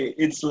lovely.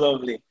 It's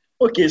lovely.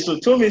 Okay, so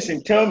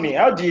Tomisin, tell me,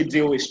 how do you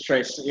deal with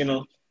stress?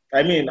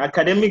 I mean,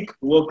 academic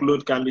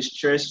workload can be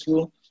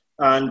stressful,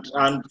 and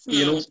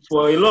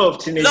for a lot of law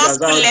teenagers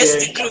school out there,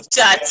 lesson group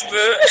chat,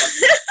 bro.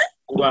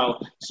 wow.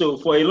 So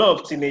for a lot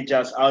of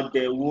teenagers out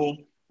there who,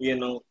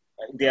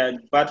 they are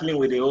battling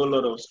with a whole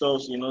lot of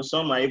stuff.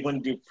 Some are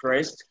even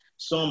depressed.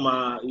 some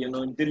are,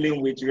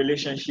 dealing with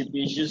relationship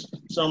issues,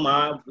 some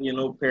are,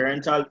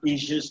 parental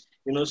issues,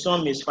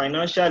 some is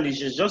financial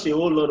issues, just a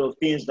whole lot of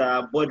things that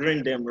are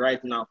bothering them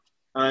right now.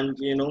 And,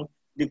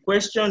 the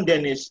question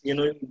then is,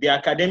 the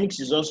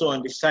academics is also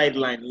on the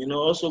sideline,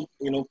 also,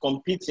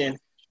 competing,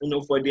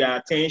 for their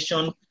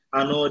attention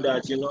and all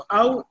that.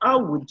 How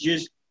would you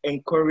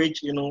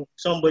encourage,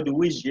 somebody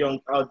who is young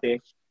out there,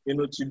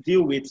 to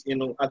deal with,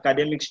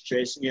 academic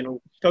stress,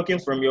 talking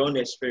from your own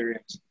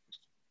experience?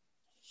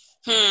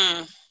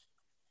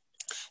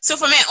 So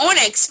from my own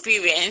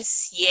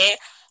experience,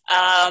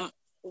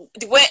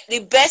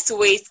 the best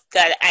way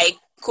that I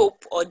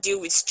cope or deal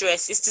with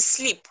stress is to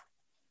sleep.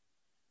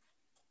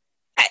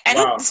 I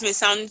know Wow. this may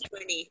sound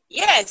funny,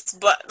 yes,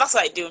 but that's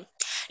what I do.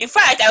 In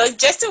fact, I was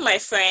just telling my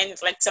friend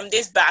like some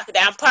days back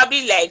that I'm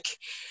probably like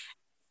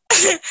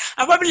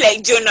I'm probably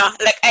like Jonah.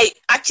 Like I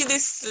actually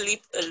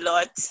sleep a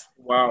lot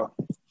Wow.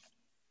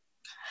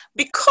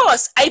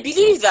 because I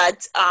believe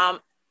that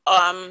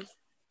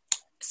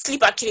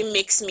sleep actually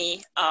makes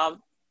me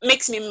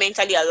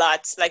mentally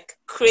alert, like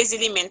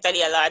crazily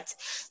mentally alert.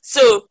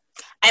 So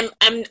I'm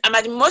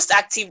at the most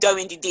active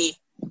during the day.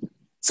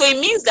 So it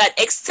means that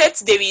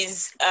except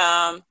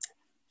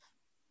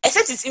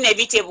it's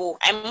inevitable,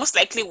 I most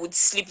likely would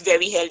sleep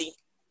very early.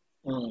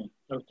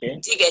 Okay.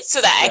 Do you get,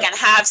 so that I Yeah. can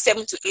have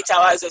 7 to 8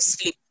 hours of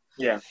sleep.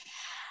 Yeah.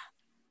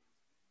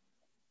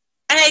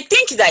 And I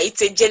think that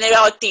it's a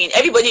general thing.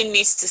 Everybody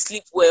needs to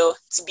sleep well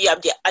to be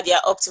at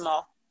their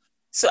optimal.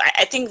 So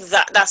I think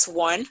that's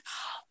one.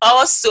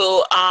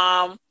 Also,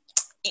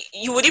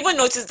 you would even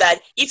notice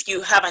that if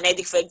you have an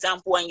headache, for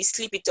example, and you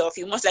sleep it off,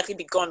 you most likely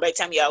be gone by the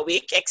time you're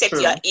awake, except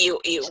True. you are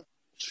ill.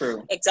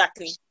 True.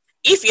 Exactly.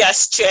 If you are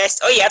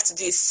stressed, all you have to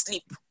do is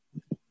sleep.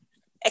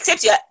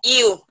 Except you are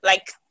ill,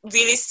 like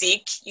really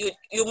sick, you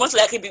most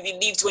likely be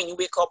relieved when you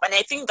wake up. And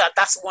I think that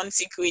that's one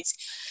secret.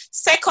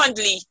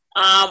 Secondly,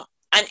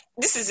 and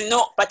this is in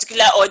no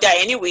particular order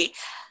anyway,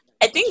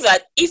 I think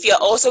that if you're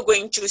also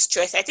going through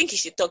stress, I think you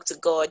should talk to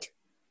God.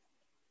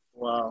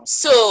 Wow.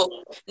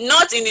 So,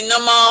 not in the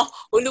normal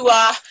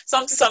Oluwa,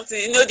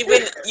 something, the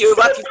way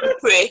Yoruba people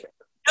pray.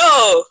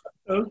 No.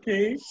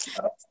 Okay.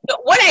 So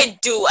what I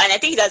do, and I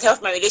think it has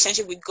helped my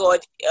relationship with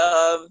God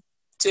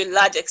to a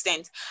large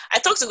extent, I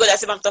talk to God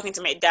as if I'm talking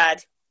to my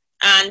dad.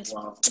 And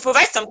Wow. to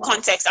provide some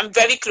context, I'm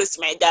very close to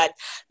my dad.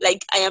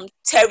 Like, I am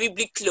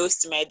terribly close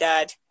to my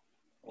dad.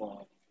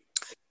 Wow.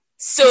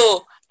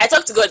 So I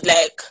talk to God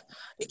like,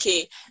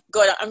 okay,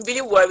 God, I'm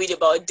really worried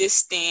about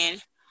this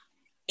thing,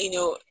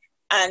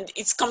 and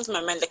it's come to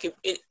my mind like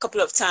a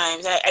couple of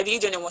times. I really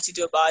don't know what to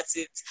do about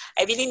it.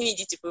 I really need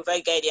you to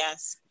provide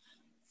guidance.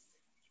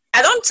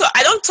 I don't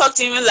talk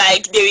to him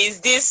like there is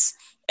this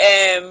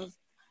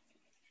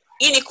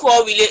unequal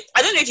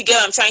I don't know if you get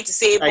what I'm trying to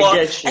say, I but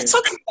get you. I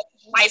talk to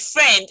my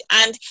friend,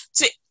 and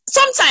to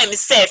sometimes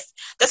safe.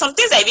 There's some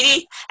things I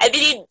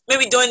really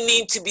maybe don't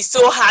need to be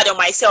so hard on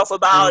myself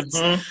about.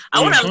 And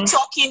when I'm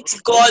talking to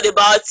God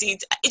about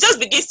it, it just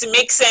begins to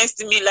make sense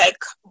to me. Like,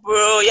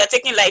 bro, you're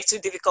taking life too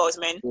difficult,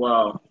 man.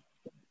 Wow.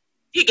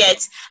 You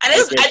get, and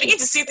I begin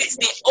to see this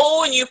in a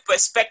whole new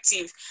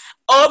perspective,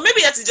 or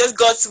maybe that is just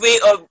God's way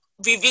of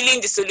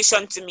revealing the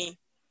solution to me.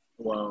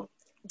 Wow.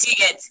 Do you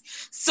get?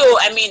 So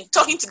I mean,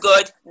 talking to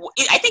God,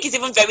 I think it's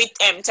even very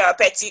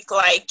therapeutic.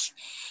 Like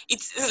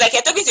it's like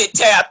you're talking to a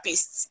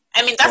therapist.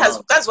 I mean,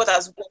 that's what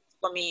has worked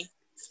for me.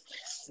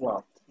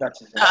 Wow. That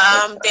is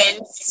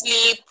Then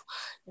sleep.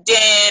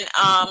 Then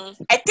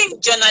I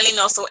think journaling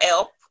also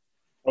helps.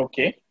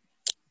 Okay.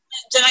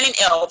 Journaling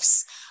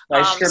helps.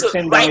 Like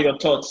scripting down your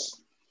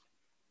thoughts.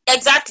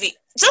 Exactly.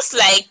 Just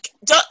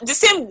the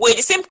same way,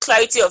 the same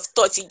clarity of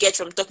thought you get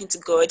from talking to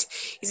God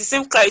is the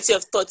same clarity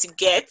of thought you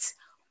get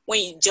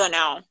when you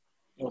journal.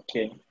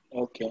 Okay.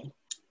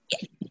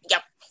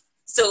 Yep.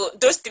 So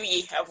those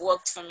three have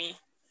worked for me.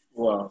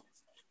 Wow.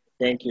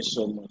 Thank you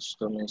so much,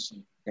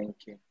 Thomason.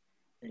 Thank you.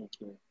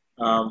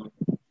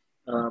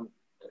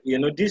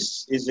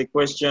 This is a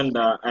question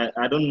that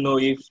I don't know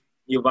if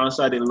you've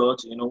answered a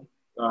lot,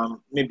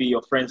 maybe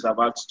your friends have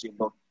asked you,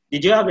 but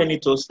did you have any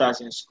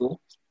toasters in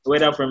school,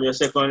 whether from your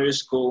secondary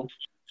school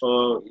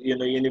or,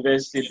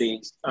 university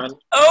days? And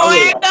oh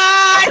my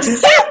God!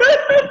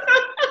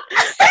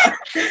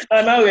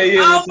 And how were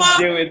you able to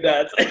deal with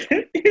that?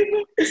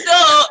 So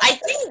I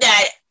think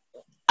that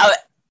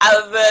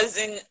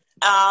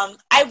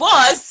I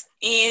was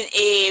in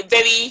a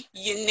very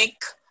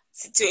unique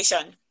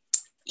situation.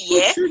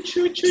 Yeah.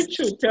 True.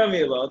 Tell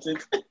me about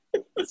it.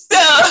 So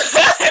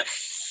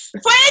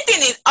funny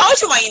thing is, all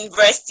through my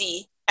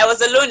university, I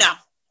was a loner.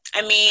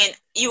 I mean,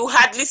 you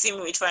hardly see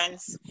me with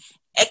friends,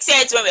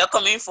 except when we are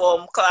coming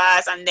from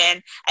class, and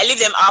then I leave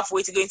them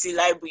halfway to go into the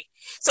library.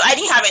 So I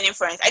didn't have any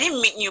friends. I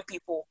didn't meet new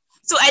people.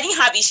 So I didn't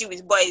have issue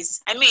with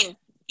boys. I mean,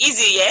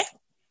 easy, yeah?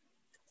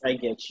 I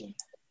get you.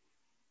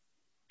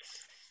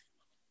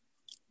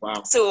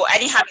 Wow. So I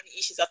didn't have any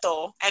issues at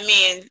all. I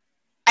mean,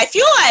 I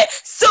feel like,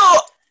 so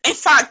in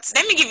fact,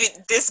 let me give you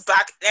this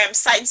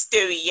side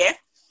story, yeah?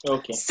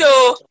 Okay.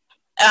 So,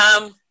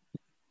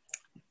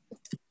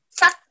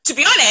 to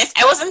be honest,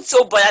 I wasn't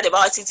so bothered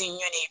about it in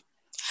uni.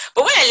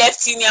 But when I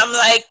left uni, I'm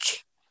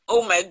like,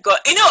 oh my god,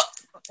 you know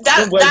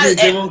that Nobody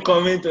is even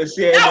coming to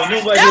say hello.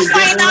 Nobody that's is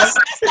why even. now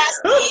semester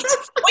stage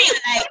when you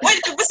like when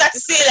people start to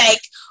say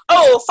like,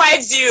 oh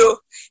 50, you know,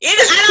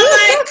 and I'm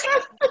like,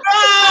 bro.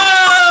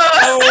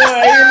 Oh,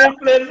 I even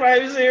played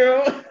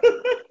 5-0.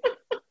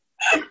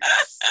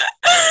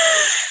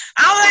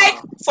 I'm like,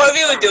 for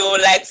real though,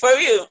 like for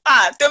real.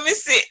 Let me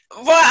see.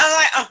 But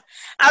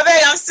I'm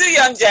like, I'm still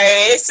young,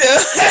 Jerry. So,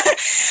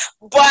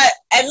 but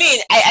I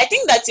mean, I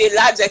think that to a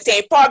large extent,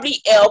 it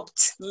probably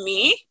helped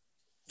me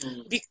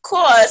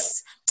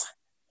because,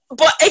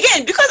 but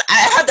again, because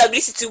I have the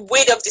ability to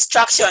weigh off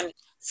distraction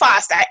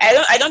fast,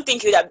 I don't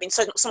think it would have been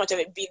so much of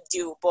a big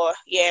deal. But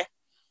yeah.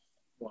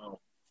 Wow.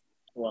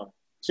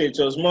 So it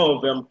was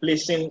more of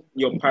placing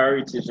your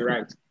priorities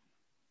right.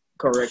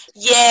 Correct.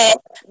 Yeah,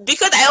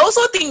 because I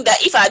also think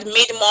that if I had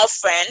made more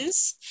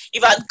friends,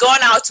 if I'd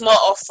gone out more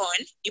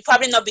often, it'd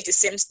probably not be the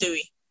same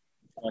story.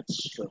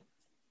 That's true.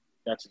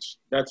 That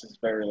is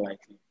very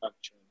likely,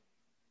 actually.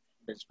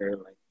 That's very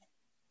likely.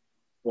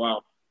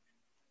 Wow.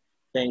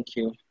 Thank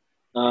you.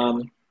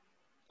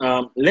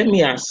 Let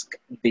me ask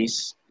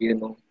this,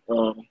 and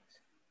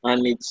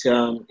it's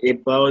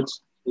about,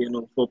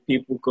 for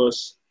people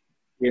because,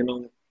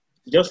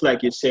 just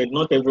like you said,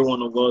 not every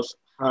one of us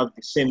have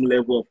the same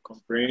level of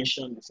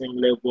comprehension, the same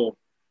level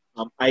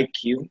of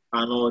IQ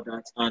and all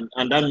that.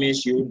 And that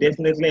means you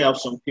definitely have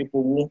some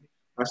people who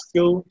are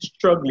still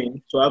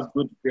struggling to have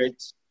good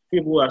grades,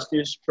 people who are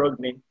still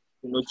struggling,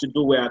 to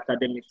do well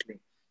academically.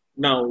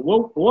 Now,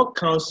 what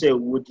counsel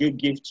would you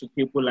give to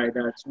people like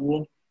that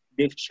who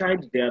they've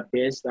tried their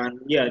best and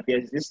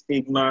there's this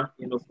stigma,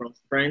 from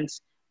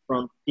friends,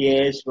 from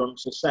peers, from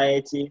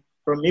society,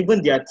 from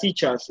even their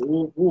teachers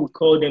who would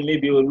call them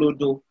maybe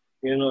Olodo,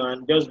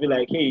 and just be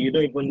like, hey, you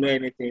don't even know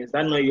anything. Is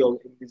that not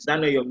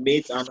your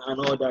mate and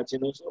all that, So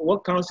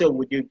what counsel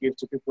would you give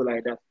to people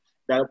like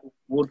that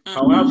would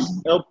perhaps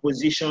help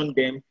position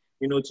them,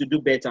 to do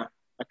better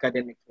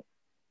academically?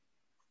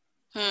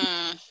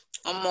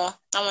 That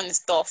one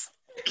is tough.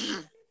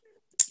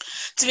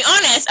 To be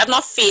honest, I've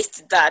not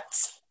faced that.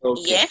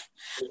 Okay. Yeah.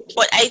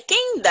 But I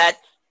think that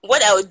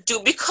what I would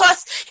do,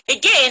 because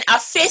again, I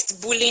faced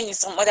bullying in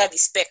some other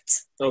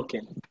respect.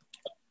 Okay.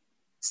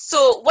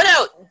 So what I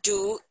would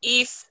do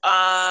if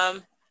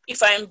I'm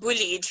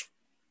bullied,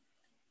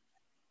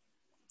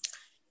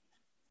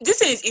 this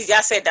thing is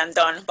easier said than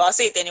done, but I'll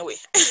say it anyway.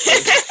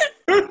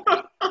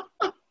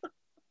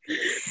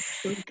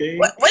 Okay.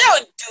 What I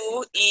would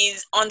do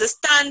is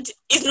understand,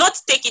 is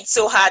not take it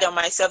so hard on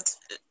myself,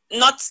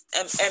 not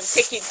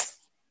take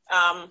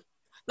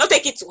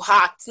it to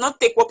heart, not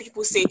take what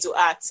people say to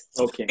heart.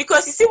 Okay.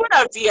 Because you see, what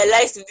I've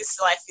realized in this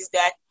life is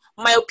that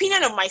my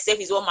opinion of myself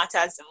is what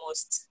matters the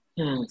most.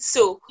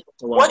 So,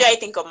 What do I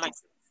think of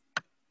myself?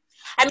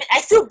 I mean,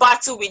 I still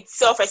battle with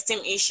self-esteem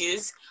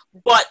issues,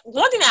 but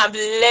one thing I've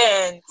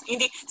learned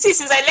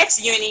since I left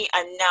uni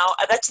and now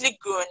I've actually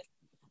grown.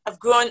 I've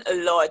grown a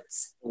lot.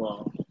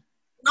 Wow.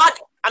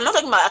 I'm not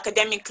talking about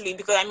academically,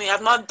 because I mean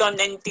I've not done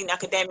anything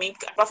academic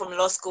apart from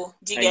law school.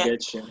 Do you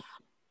get you?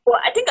 Well,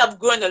 I think I've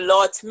grown a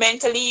lot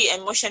mentally,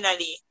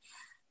 emotionally,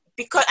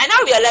 because I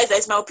now realize that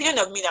it's my opinion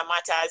of me that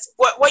matters.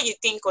 What you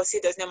think or say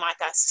does not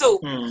matter. So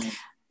now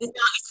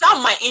it's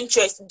not my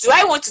interest. Do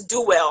I want to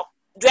do well?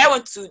 Do I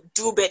want to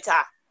do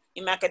better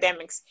in my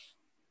academics?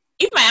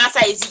 If my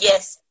answer is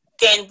yes,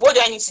 then what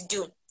do I need to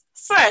do?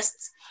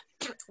 First,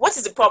 what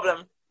is the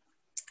problem?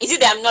 Is it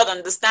that I'm not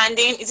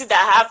understanding? Is it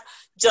that I have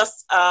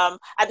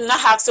I do not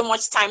have so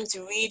much time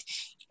to read?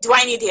 Do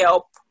I need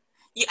help?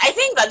 I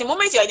think that the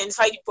moment you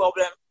identify the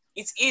problem,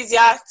 it's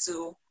easier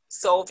to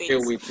solve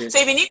it. So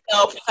if you need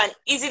help, you can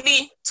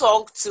easily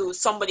talk to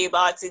somebody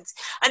about it.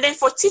 And then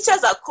for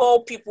teachers that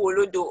call people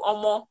Olodo,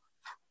 Omo,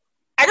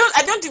 I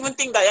don't even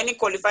think that any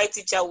qualified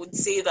teacher would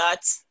say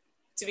that,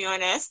 to be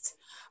honest.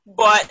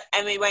 But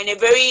I mean, we're in a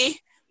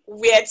very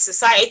weird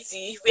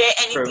society where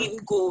anything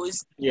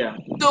goes. Yeah.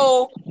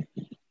 So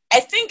I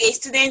think a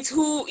student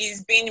who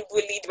is being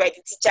bullied by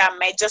the teacher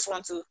might just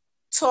want to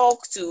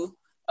talk to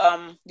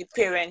the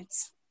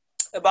parents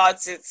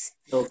about it.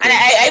 Okay. And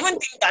I even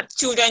think that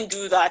children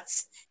do that,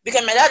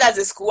 because my dad has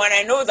a school and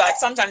I know that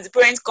sometimes the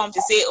parents come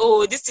to say,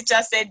 oh, this teacher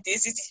said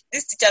this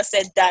teacher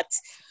said that.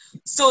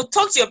 So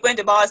talk to your parent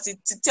about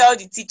it, to tell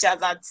the teacher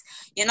that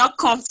you're not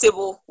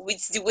comfortable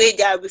with the way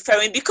they are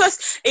referring,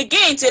 because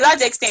again, to a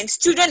large extent,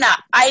 children are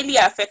highly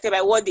affected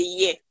by what they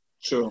hear.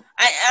 Sure.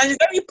 And it's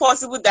very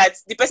possible that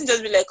the person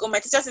just be like, oh, my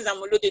teacher says I'm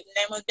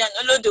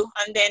Olodo,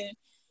 and then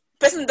the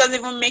person doesn't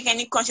even make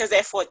any conscious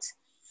effort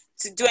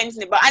to do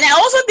anything about it. And I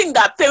also think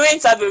that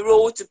parents have a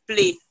role to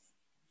play.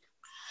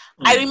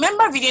 I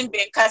remember reading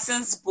Ben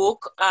Carson's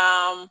book.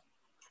 I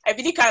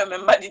really can't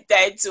remember the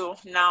title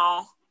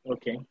now.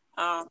 Okay.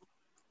 I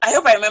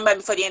hope I remember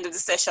before the end of the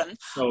session.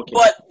 Okay.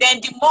 But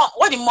then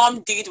what the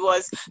mom did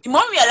was, the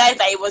mom realized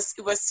that it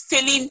was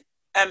failing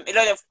a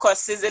lot of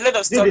courses, a lot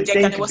of subjects,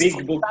 and it was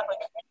big book.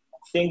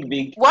 Think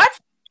big. What?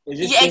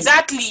 Yeah,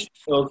 exactly.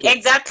 Okay.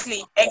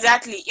 Exactly.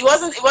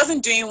 It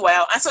wasn't doing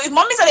well, and so his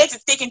mommy started to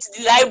take him to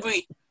the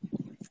library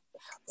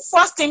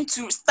forced him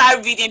to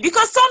start reading,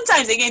 because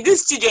sometimes again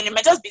these children, it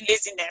might just be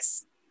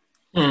laziness.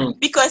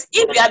 Because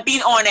if we are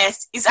being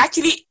honest, it's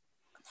actually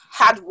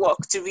hard work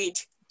to read.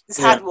 It's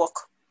hard work.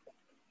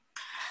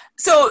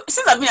 So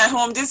since I've been at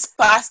home this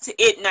past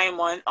 8-9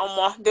 months or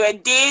more, there were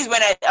days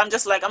when I'm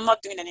just like, I'm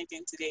not doing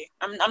anything today.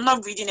 I'm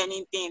not reading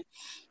anything.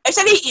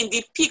 Actually, in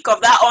the peak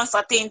of that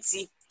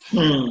uncertainty.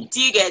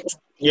 Do you get?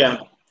 Yeah.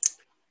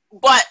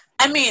 But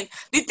I mean,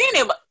 the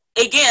thing about,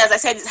 again, as I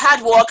said, it's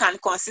hard work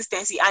and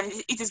consistency, and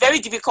it is very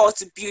difficult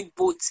to build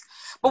both.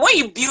 But when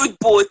you build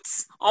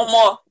both or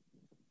more,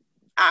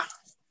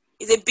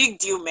 it's a big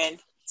deal, man.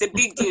 It's a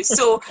big deal.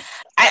 So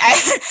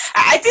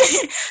I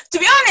think, to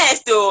be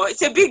honest though,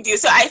 it's a big deal.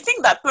 So I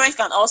think that parents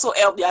can also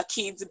help their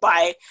kids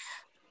by,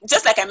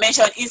 just like I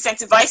mentioned,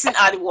 incentivizing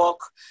hard work.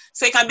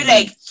 So it can be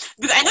like,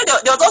 because I know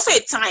there was also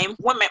a time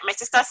when my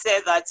sister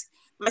said that,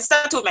 my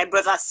sister told my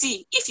brother,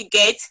 see, if you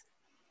get,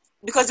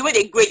 because the way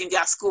they grade in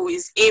their school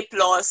is A+,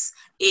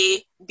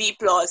 A, B+,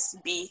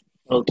 B.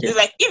 Okay. It's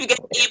like, if you get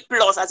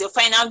A+ as your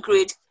final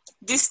grade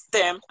this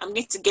term, I'm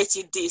going to get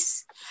you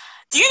this.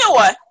 Do you know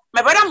what?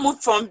 My brother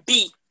moved from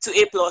B to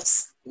A+.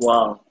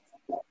 Wow.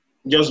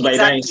 Just by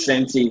that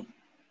incentive.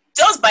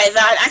 Just by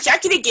that. And she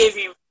actually gave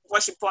him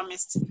what she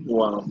promised.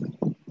 Wow.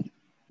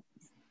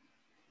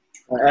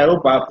 I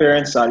hope our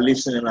parents are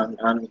listening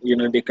and you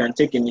know, they can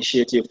take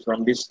initiative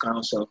from this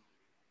council.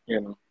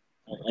 You know,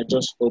 I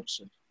just hope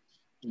so.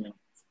 You know.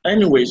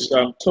 Anyways,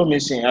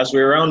 Tomisin, as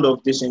we round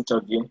off this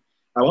interview,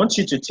 I want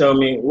you to tell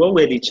me what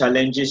were the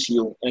challenges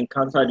you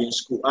encountered in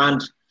school, and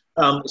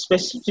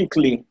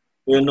specifically,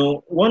 you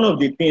know, one of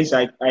the things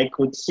I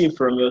could see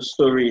from your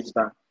story is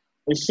that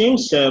it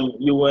seems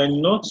you were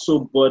not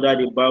so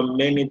bothered about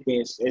many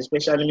things,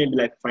 especially maybe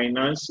like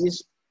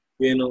finances.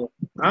 You know,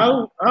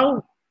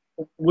 how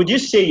would you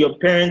say your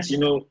parents, you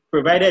know,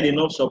 provided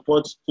enough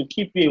support to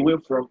keep you away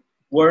from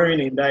worrying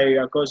in that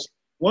area? Because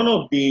one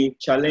of the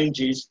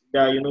challenges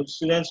that, you know,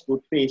 students could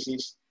face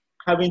is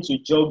having to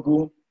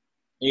juggle,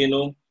 you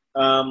know,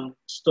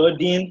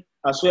 studying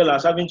as well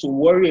as having to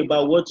worry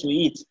about what to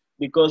eat,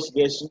 because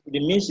the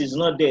means is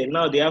not there.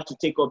 Now they have to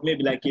take up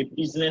maybe like a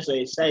business or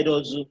a side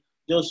hustle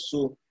just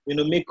to, you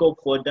know, make up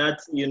for that,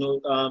 you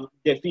know,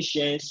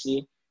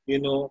 deficiency, you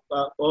know,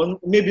 or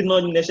maybe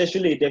not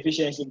necessarily a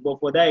deficiency, but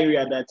for that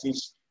area that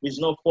is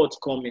not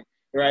forthcoming,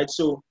 right?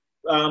 So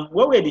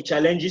what were the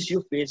challenges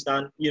you faced,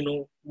 and, you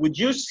know, would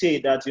you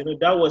say that, you know,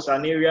 that was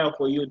an area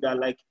for you that,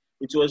 like,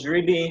 it was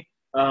really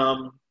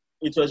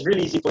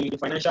easy for you, the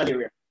financial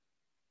area?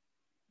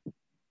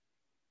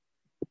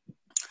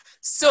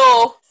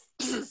 So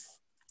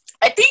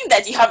I think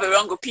that you have a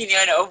wrong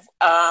opinion of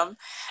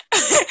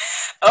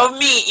of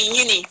me in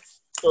uni.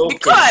 Okay.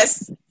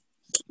 Because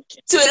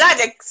to a large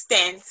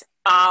extent,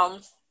 I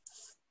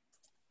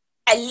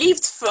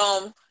lived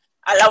from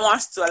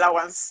allowance to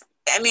allowance.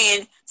 I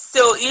mean,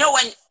 so, you know,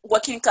 when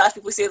working class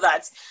people say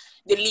that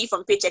they live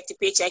from paycheck to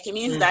paycheck, it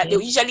means that they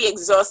usually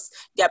exhaust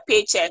their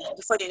paycheck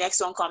before the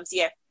next one comes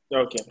here.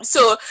 Okay.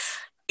 So,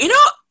 you know,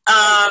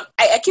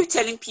 I keep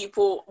telling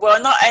people,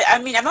 well, no,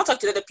 I mean, I've not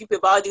talked to other people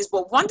about this,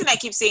 but one thing I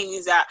keep saying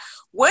is that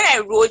when I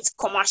wrote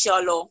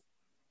commercial law,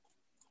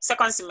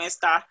 second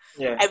semester,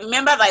 I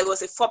remember that it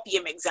was a 4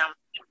 p.m. exam.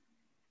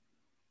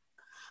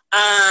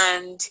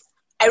 And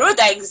I wrote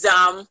that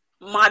exam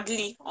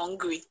madly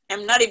hungry.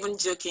 I'm not even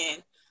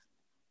joking.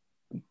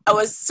 I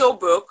was so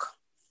broke.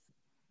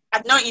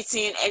 I'd not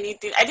eaten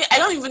anything. I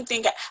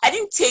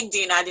didn't take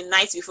dinner the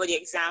night before the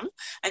exam,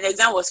 and the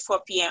exam was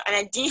 4 p.m. and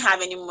I didn't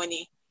have any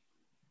money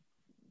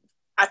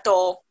at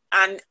all.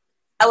 And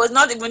I was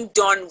not even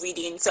done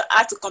reading, so I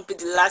had to complete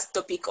the last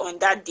topic on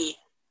that day.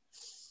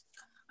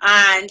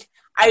 And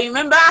I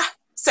remember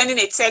sending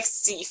a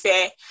text to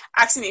Ife,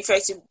 asking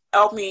Ife to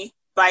help me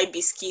buy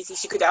biscuits if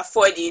she could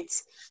afford it,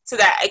 so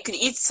that I could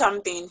eat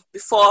something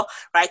before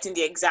writing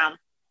the exam.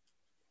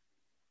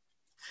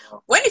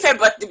 When Ife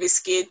bought the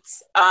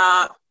biscuits,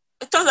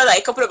 it turns out that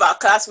a couple of our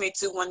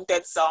classmates who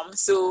wanted some,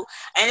 so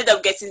I ended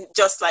up getting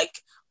just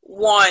like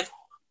one,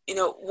 you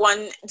know,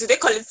 one, do they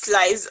call it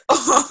slice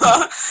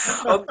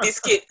of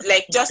biscuit,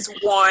 like just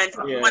one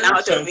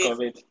out of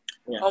it.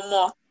 Or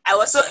more. I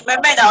was so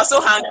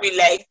hungry,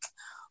 like,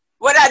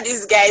 what are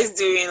these guys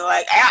doing?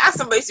 Like, I asked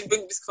somebody to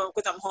bring biscuit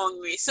because I'm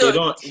hungry. So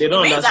they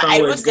don't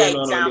understand what's going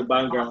on in the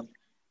background.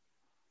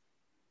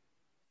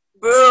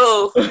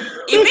 Bro,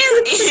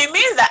 it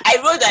means that I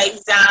wrote the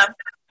exam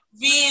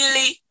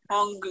really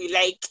hungry.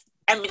 Like,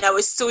 I mean, I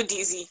was so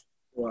dizzy.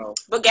 Wow.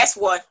 But guess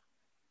what?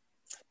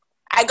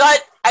 I got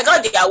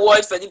the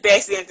award for the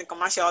best student in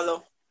commercial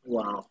law.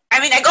 Wow. I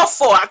mean, I got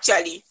 4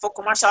 actually for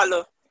commercial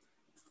law.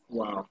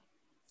 Wow.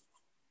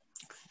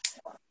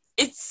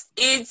 It's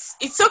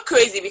so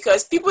crazy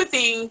because people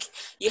think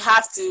you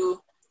have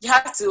to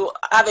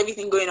have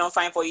everything going on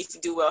fine for you to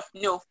do well.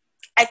 No.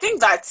 I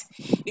think that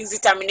is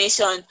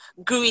determination,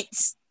 grit.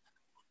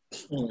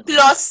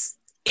 Plus,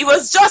 it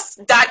was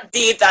just that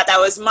day that I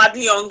was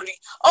madly hungry.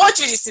 All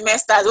through the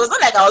semesters. It was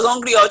not like I was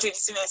hungry all through the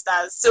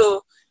semesters.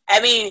 So,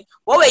 I mean,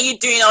 what were you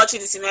doing all through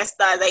the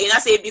semesters? Like, you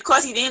not say,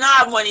 because you didn't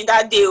have money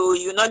that day, or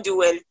you not do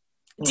well.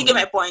 Do you get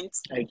my point?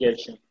 I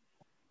get you.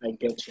 I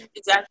get you.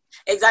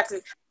 Exactly.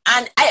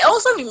 And I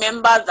also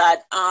remember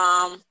that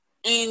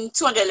in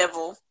 200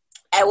 level,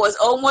 I was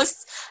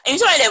almost in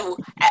 200 level.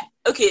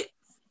 Okay,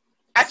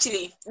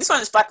 actually, this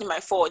one is partly my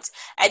fault.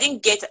 I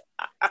didn't get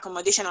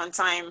accommodation on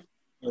time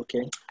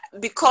Okay.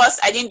 because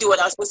I didn't do what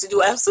I was supposed to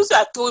do. I was supposed to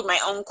have told my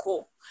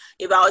uncle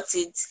about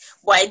it,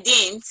 but I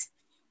didn't,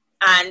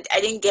 and I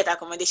didn't get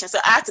accommodation. So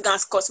I had to go and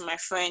score to my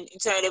friend in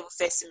 200 level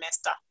first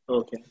semester.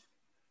 Okay.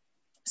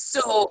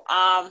 So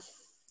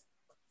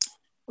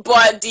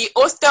but the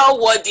hostel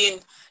warden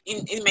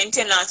in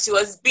maintenance, she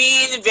was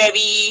being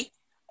very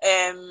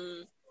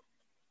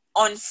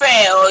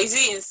unfair, or is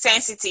it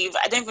insensitive?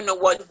 I don't even know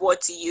what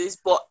word to use,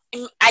 but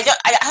I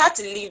had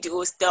to leave the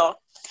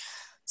hostel.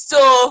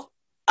 So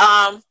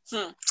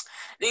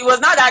it was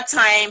not that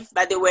time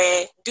that they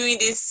were doing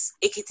this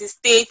Ekiti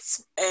State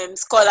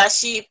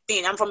scholarship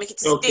thing. I'm from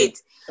Ekiti Okay.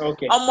 State.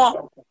 Okay.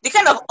 The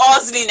kind of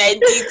hustling I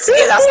did to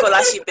get that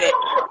scholarship there.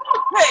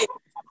 Hey,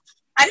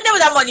 I didn't have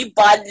that money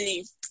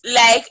badly.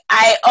 Like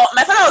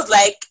my father was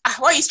like,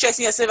 "Why are you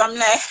stressing yourself?" I'm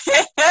like,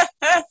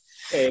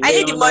 Hey, I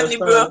need the money,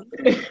 bro.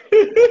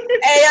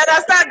 Hey, you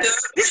understand?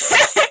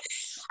 Though?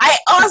 I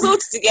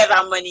hustled to get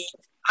that money,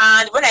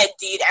 and when I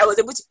did, I was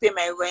able to pay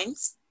my rent.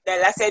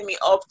 That lasted me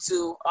up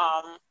to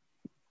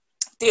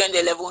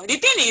 300 level. The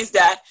thing is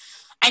that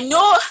I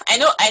know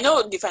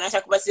the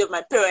financial capacity of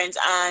my parents,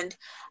 and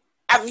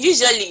I'm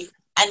usually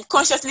and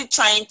consciously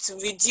trying to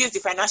reduce the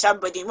financial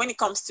burden when it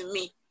comes to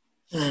me.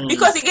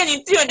 Because again,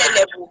 in 300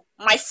 level,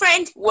 my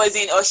friend was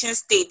in Ocean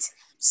State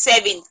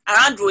 7,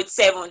 around Road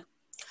 7.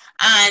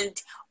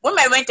 And when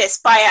my rent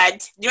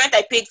expired, the rent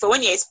I paid for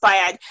when it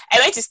expired, I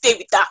went to stay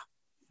with her.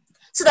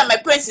 So that my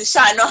parents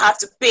shall not have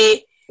to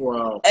pay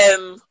Wow.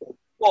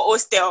 for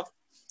hostel.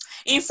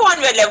 In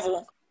 400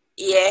 level,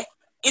 yeah.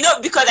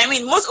 Because I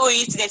mean, most OE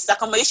students,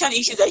 accommodation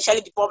issues are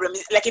usually the problem.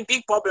 It's like a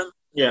big problem.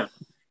 Yeah.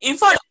 In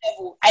 400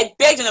 level, I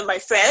begged one of my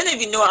friends. I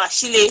don't even know her,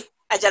 Shile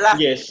Ajala.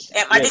 Yes.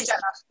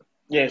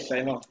 Yes,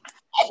 I know.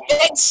 I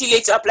begged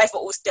Shile to apply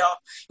for hostel.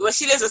 It was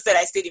Shile's hostel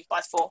I stayed in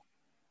part 4.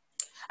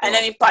 And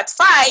then in part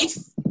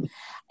 5,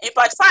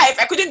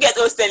 I couldn't get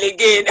hostel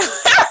again.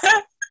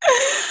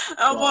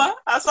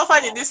 I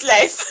suffered in this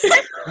life.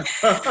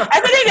 I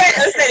couldn't get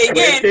hostel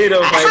again.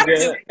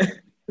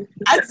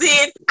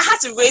 I had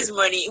to raise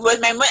money. It was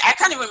my money. I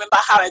can't even remember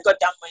how I got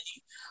that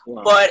money.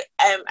 Wow. But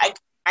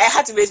I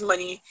had to raise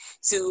money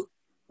to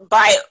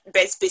buy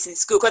bed space in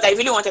school because I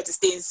really wanted to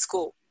stay in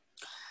school.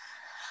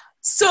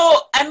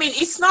 So, I mean,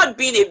 it's not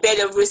been a bed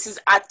of roses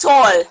at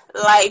all.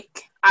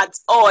 Like, at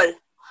all.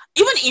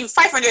 Even in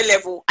 500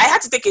 level, I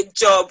had to take a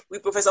job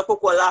with Professor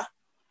Pokwala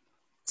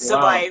to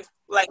survive.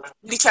 Like,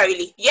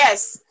 literally.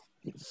 Yes.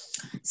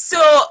 So,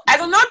 I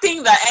do not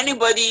think that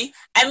anybody,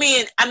 I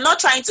mean, I'm not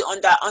trying to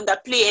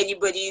underplay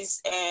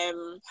anybody's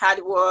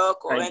hard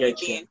work or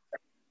anything.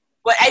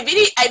 But I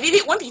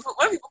really, when people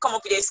come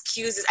up with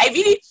excuses, I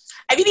really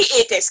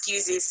hate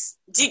excuses.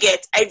 Do you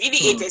get? I really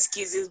hate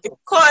excuses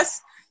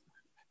because,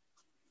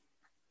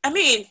 I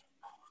mean,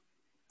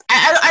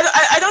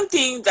 I don't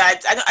think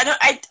that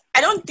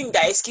I don't think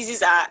that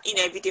excuses are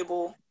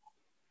inevitable.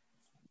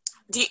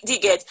 Do you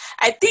get?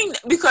 I think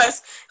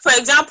because, for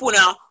example,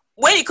 now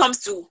when it comes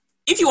to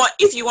if you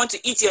want to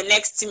eat your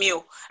next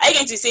meal, are you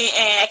going to say,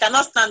 I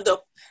cannot stand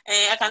up,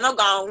 I cannot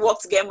go and work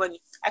to get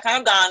money,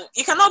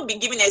 you cannot be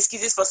giving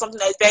excuses for something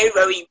that is very,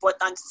 very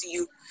important to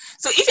you.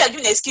 So if you are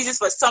giving excuses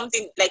for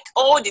something like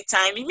all the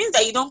time, it means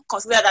that you don't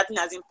consider that thing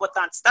as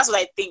important. That's what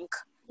I think.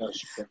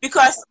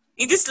 Because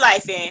in this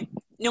life,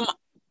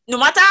 no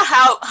matter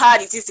how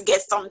hard it is to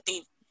get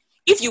something,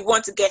 if you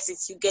want to get it,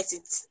 you get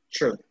it.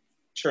 True.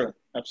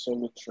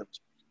 Absolute truth.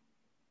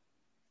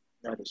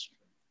 That is true.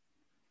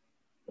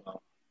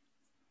 Wow.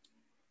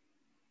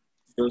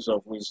 Dose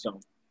of wisdom.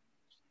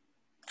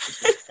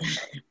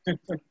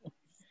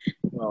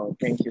 Wow,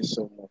 thank you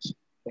so much.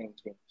 Thank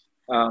you.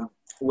 Well,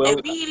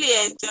 I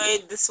really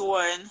enjoyed this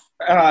one.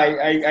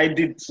 I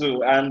did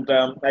too, and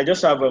I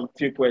just have a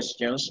few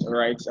questions,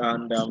 right?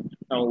 And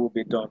we'll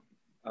be done.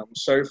 I'm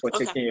sorry for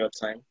taking your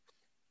time.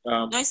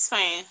 No, it's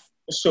fine.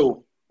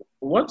 So,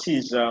 what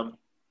is a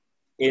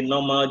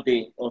normal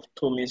day of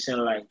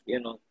Tomisin like?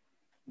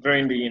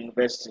 During the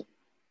university.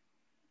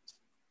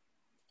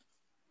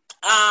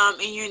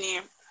 In uni.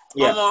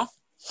 Yeah.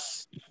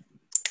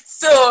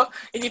 So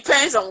it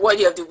depends on what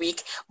day of the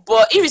week.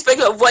 But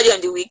irrespective of what day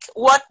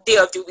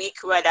of the week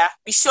rather,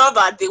 be sure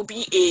that there will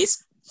be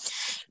just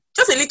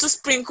a little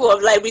sprinkle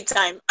of library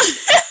time.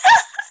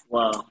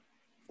 Wow.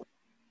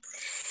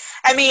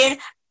 I mean,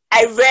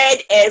 I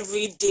read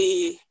every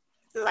day.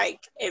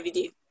 Like every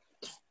day.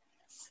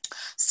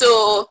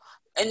 So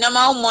a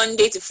normal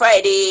Monday to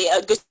Friday,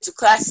 I'll go to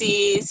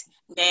classes,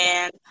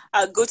 then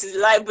I'll go to the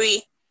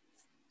library.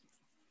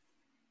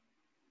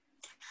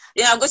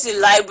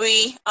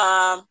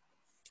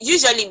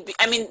 Usually,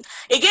 I mean,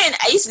 again,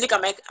 I used to look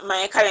at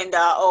my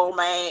calendar or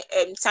my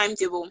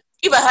timetable.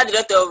 If I had a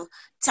lot of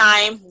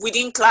time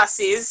within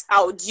classes,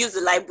 I would use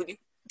the library.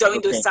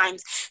 during those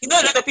times. You know,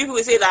 a lot of people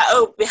will say that,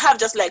 oh, we have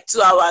just like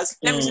 2 hours.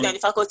 Let me sit in the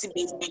faculty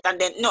basement.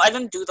 And then, no, I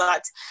don't do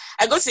that.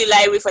 I go to the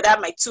library for that,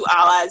 my 2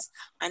 hours,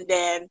 and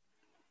then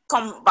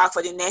come back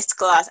for the next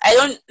class. I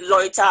don't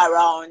loiter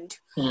around.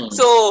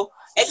 So,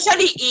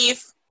 especially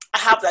if I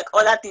have like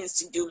other things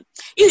to do.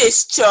 If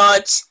it's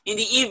church in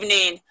the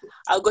evening,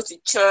 I'll go to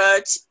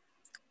church.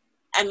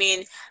 I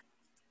mean,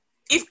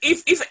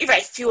 if I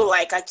feel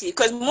like, actually,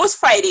 because most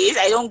Fridays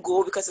I don't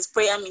go because it's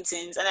prayer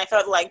meetings, and I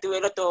felt like there were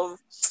a lot of,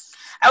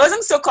 I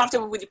wasn't so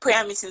comfortable with the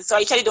prayer meetings, so I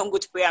usually don't go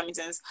to prayer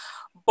meetings.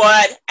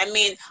 But I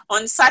mean,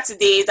 on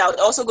Saturdays I would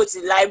also go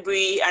to the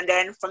library, and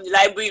then from the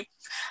library,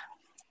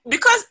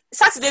 because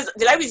Saturdays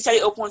the library is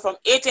usually open from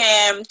 8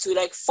 a.m. to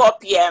like 4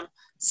 p.m.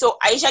 So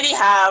I usually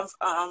have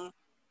I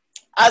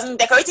was in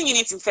decorating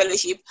units in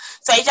fellowship,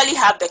 so I usually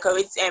have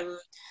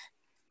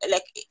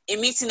like a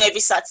meeting every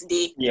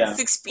Saturday,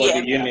 6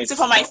 p.m. So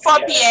from my 4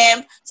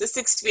 p.m. to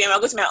 6 p.m. I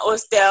go to my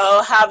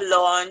hostel, have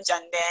lunch,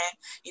 and then,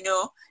 you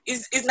know,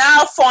 it's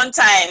now fun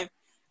time.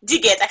 Do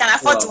you get? I can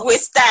afford to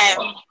waste time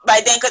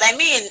by then, because I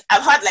mean,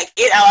 I've had like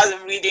 8 hours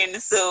of reading,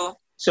 so.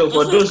 So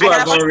for those who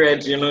haven't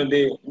read, you know,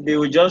 they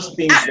will just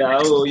think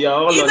that, oh, you're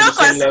all on the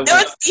same level. They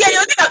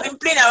don't think I've been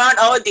playing around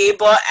all day,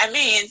 but I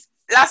mean,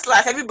 last,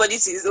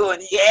 everybody's his own,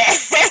 yeah.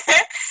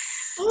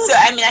 So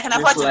I mean, I can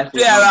afford to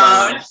play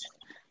around.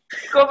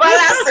 Go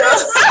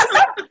balance.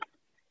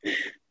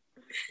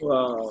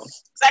 Wow.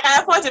 So I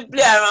can afford to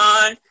play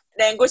around,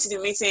 then go to the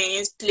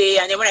meetings, play,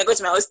 and then when I go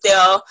to my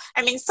hostel,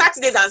 I mean,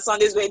 Saturdays and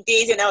Sundays were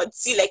days and I would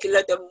see like a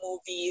lot of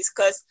movies,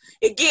 because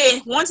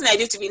again, one thing I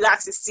do to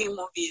relax is see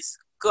movies.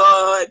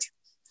 God,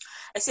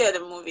 I see other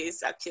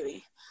movies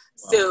actually.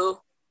 Wow.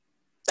 So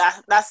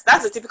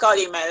that's a typical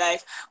day in my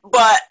life.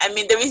 But I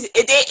mean, there is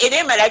a day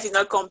in my life is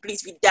not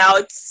complete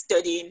without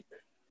studying.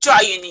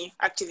 Try uni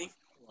actually.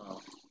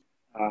 Wow.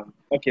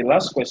 Okay,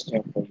 last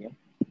question for you.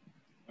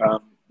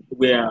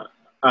 Where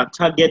our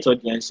target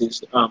audience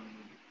is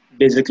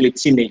basically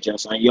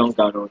teenagers and young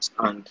adults,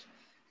 and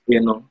you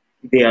know,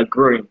 they are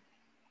growing.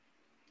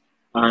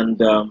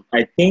 And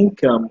I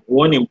think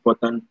one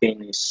important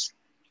thing is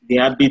the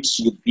habits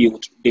you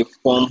build. They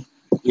form,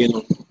 you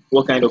know,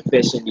 what kind of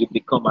person you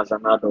become as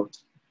an adult.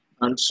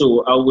 And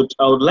so I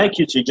would like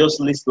you to just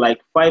list like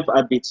 5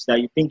 habits that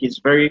you think is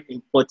very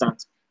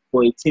important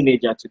for a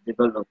teenager to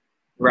develop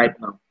right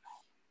now.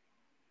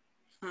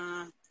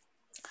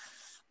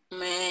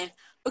 Man.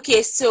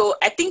 Okay, so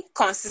I think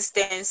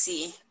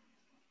consistency.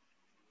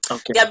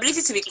 Okay. The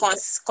ability to be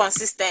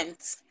consistent.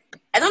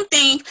 I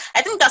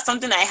think that's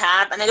something I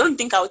have, and I don't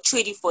think I'll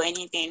trade it for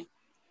anything.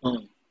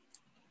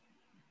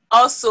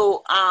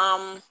 Also,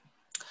 I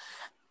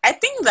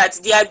think that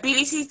the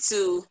ability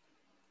to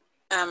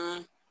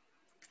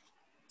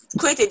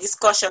create a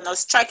discussion or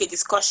strike a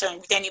discussion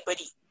with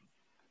anybody.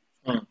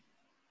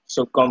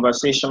 So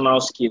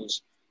conversational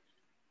skills.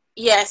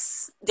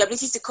 Yes, the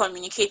ability to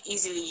communicate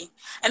easily.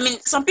 I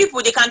mean, some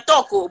people, they can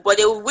talk, but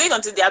they will wait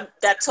until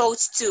they're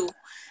talked to.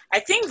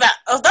 I think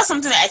that's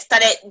something that I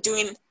started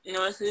doing, you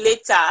know,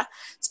 later,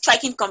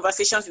 striking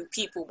conversations with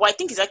people. But I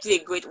think it's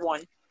actually a great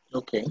one.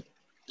 Okay.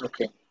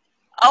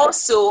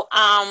 Also,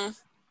 I'll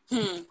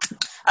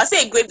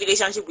say a great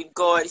relationship with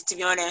God, to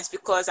be honest,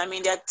 because I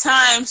mean, there are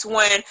times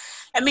when,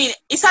 I mean,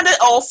 it started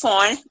all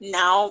fun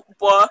now,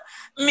 but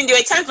I mean, there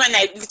were times when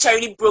I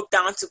literally broke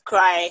down to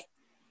cry.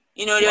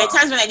 You know, there were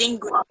times when I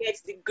didn't get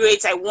the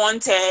grades I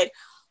wanted.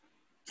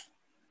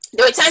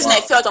 There were times when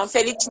I felt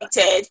unfairly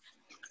treated,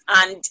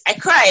 and I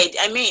cried.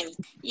 I mean,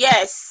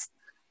 yes.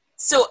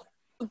 So,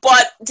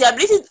 but the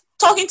ability,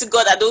 talking to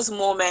God at those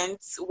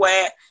moments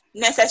were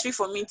necessary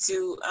for me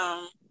to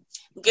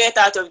get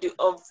out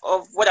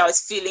of what I was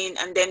feeling,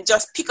 and then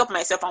just pick up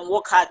myself and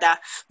work harder.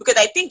 Because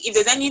I think if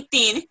there's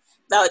anything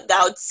that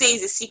I would say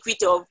is the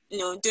secret of, you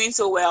know, doing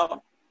so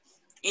well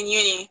in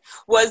uni,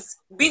 was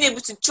being able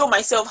to throw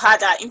myself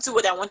harder into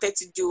what I wanted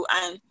to do,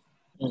 and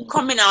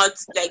coming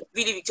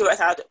really victorious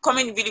out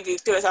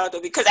of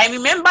it. Because I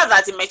remember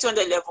that in my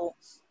 200 level,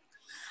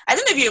 I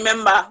don't know if you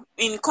remember,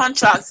 in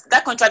contracts,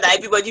 that contract that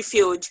everybody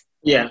failed.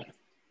 Yeah,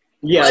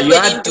 you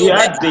had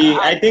the,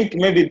 I think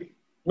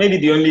maybe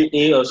the only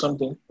A or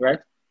something, right?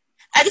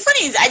 And the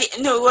funny is,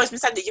 it was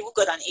Mr. Deji who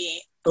got an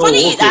A.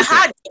 I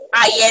had the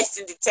highest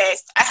in the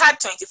test. I had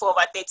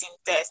 24/13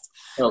 test.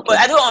 Okay. But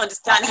I don't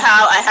understand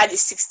how I had a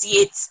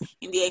 68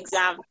 in the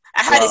exam.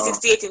 I had a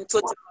 68 in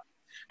total.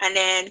 And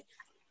then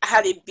I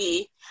had a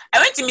B. I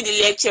went to meet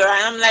the lecturer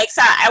and I'm like,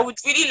 sir, I would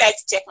really like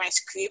to check my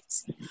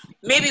script.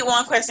 Maybe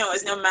one question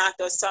was no math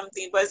or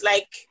something, but it's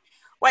like,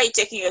 why are you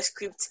checking your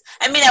script?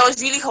 I mean, I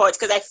was really hurt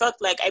because I felt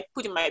like I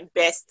put in my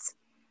best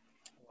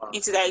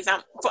into the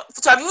exam.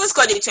 To have even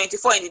scored a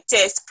 24 in the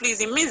test,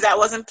 please, it means that I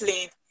wasn't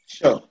playing.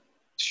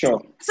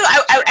 Sure. So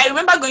I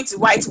remember going to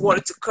Whitewall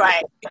to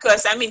cry,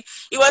 because I mean,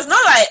 it was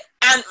not like,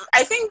 and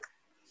I think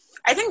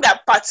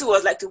that part 2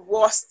 was like the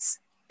worst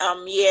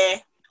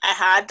year I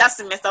had. That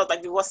semester was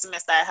like the worst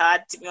semester I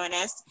had, to be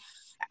honest,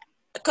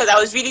 because I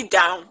was really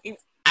down.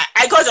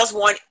 I got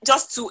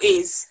just 2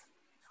 A's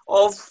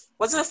of,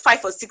 wasn't it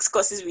 5 or 6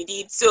 courses we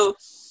did. So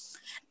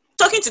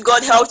talking to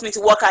God helped me to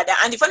work harder.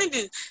 And the funny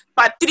thing,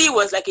 part 3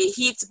 was like a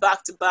hit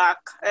back to back.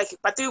 Like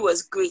part 3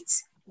 was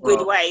great,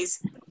 grade wise.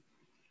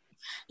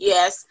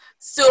 Yes.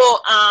 So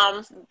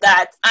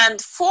that, and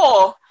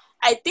 4,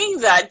 I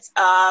think that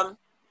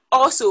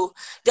also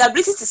the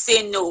ability to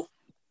say no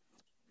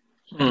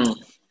Hmm.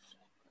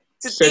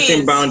 to Setting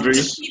things,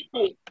 boundaries. to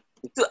people,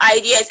 to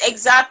ideas.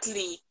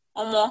 Exactly.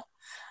 Omo.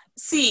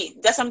 See,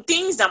 there's some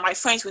things that my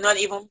friends will not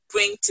even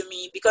bring to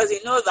me because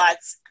they know that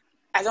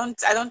I don't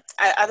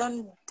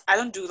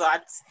do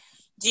that.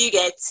 Do you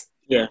get?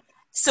 Yeah.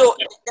 So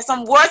there's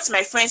some words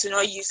my friends will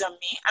not use on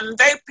me. I'm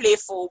very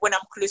playful when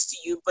I'm close to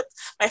you, but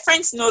my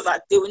friends know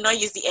that they will not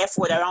use the F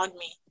word around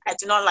me. I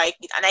do not like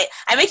it, and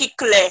I make it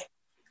clear.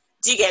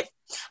 Do you get?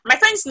 My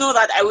friends know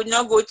that I would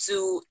not go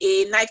to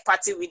a night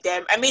party with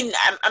them. I mean,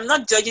 I'm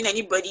not judging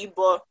anybody,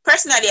 but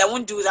personally, I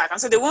won't do that, and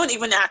so they won't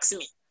even ask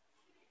me.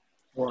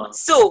 Wow.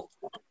 So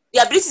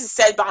the ability to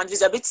set boundaries,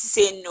 the ability to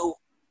say no,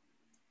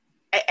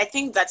 I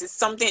think that is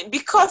something,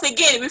 because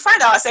again, we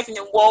find ourselves in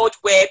a world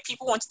where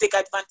people want to take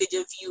advantage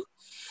of you.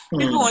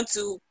 People want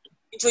to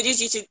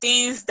introduce you to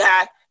things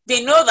that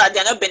they know that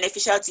they're not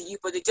beneficial to you,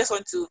 but they just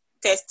want to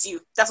test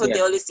you. That's what they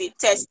always say,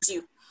 test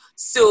you.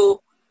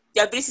 So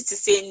the ability to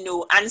say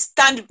no and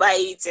stand by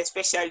it,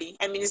 especially.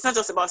 I mean, it's not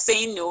just about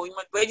saying no. You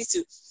must be ready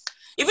to,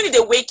 even if they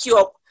wake you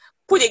up,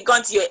 put a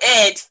gun to your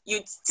head,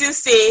 you'd still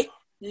say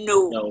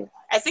no.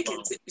 I think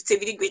it's a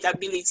really great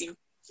ability.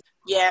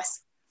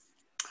 Yes.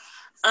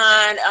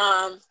 And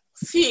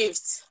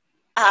 5th,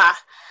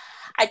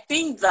 I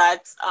think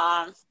that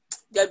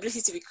the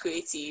ability to be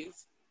creative.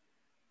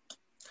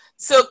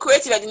 So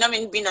creative, I did not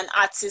mean being an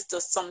artist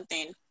or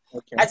something.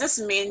 Okay. I just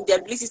mean the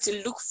ability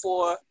to look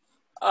for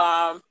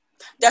the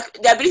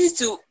ability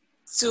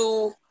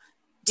to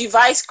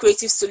devise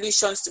creative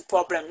solutions to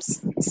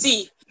problems.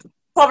 See,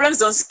 problems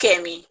don't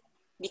scare me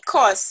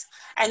because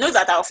I know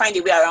that I'll find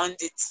a way around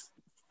it.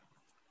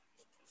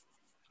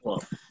 Wow.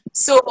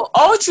 So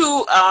all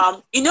through,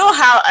 you know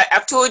how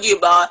I've told you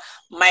about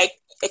my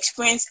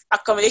experience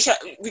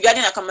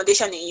regarding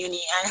accommodation in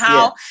uni, and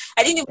how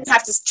I didn't even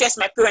have to stress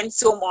my parents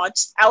so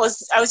much. I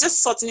was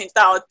just sorting it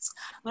out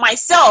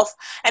myself.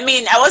 I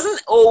mean, I wasn't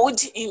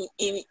old in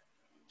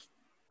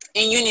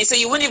uni, so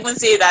you wouldn't even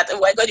say that,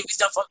 oh, I got the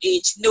wisdom from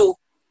age. No,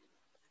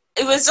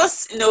 it was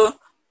just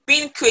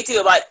being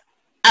creative about.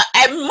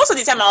 I most of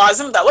the time I was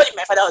assuming that what if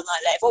my father was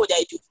not alive? What would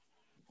I do?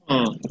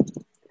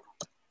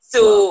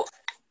 So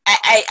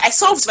I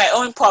solved my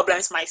own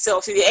problems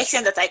myself to the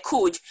extent that I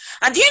could.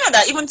 And do you know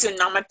that even till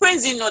now, my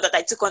parents didn't know that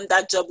I took on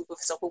that job with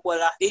Professor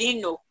Popola. They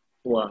didn't know.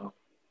 Wow.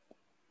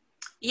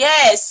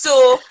 Yeah,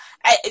 so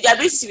the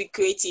ability to be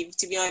creative,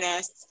 to be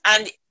honest.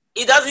 And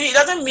it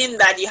doesn't mean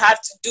that you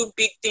have to do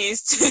big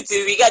things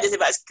to regard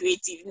yourself as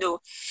creative. No.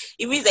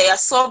 It means that you're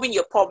solving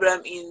your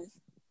problem in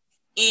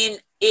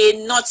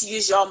a not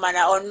usual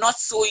manner or not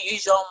so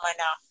usual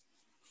manner.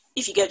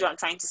 If you get what I'm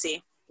trying to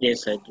say.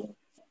 Yes, I do.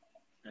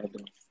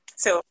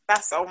 So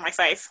that's all my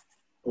 5.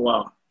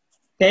 Wow.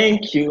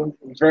 Thank you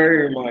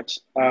very much.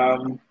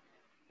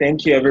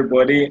 Thank you,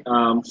 everybody,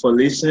 for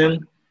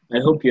listening. I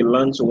hope you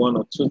learned 1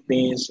 or 2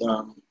 things.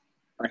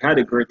 I had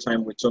a great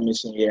time with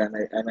Tomisin here,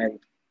 and I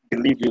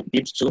believe you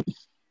did too.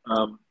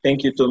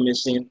 Thank you,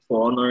 Tomisin,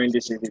 for honoring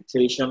this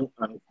invitation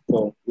and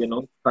for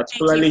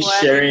particularly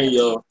sharing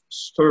your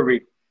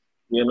story,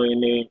 in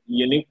a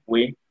unique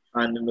way,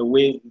 and in a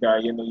way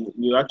that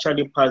you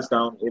actually pass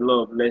down a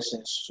lot of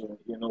lessons to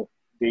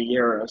the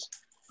hearers.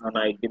 And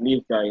I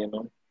believe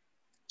that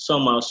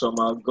somehow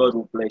God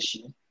will bless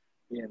you,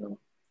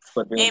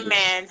 for doing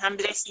Amen. And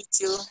bless you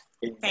too.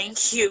 Amen.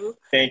 Thank you.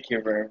 Thank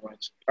you very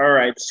much. All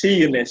right. See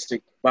you next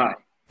week. Bye.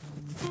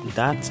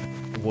 That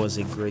was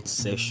a great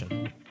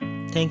session.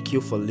 Thank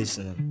you for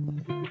listening.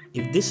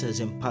 If this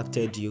has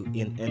impacted you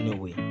in any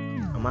way,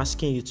 I'm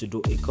asking you to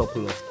do a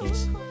couple of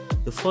things.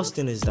 The first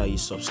thing is that you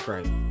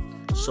subscribe.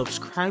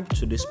 Subscribe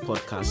to this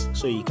podcast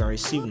so you can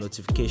receive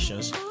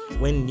notifications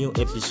when new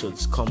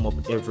episodes come up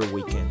every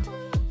weekend.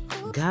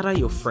 Gather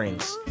your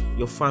friends,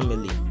 your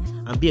family,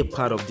 and be a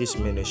part of this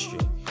ministry.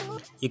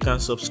 You can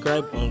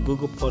subscribe on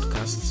Google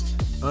Podcasts,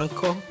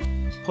 Anchor,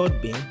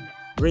 Podbean,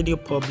 Radio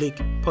Public,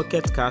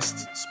 Pocket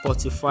Casts,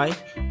 Spotify,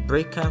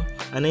 Breaker,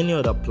 and any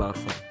other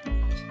platform.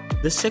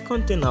 The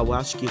second thing I will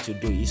ask you to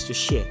do is to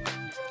share.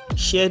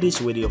 Share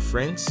this with your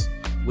friends,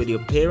 with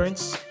your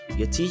parents,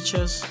 your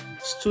teachers,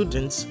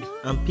 students,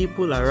 and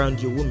people around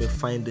you who may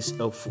find this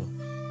helpful.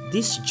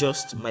 This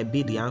just might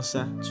be the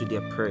answer to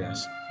their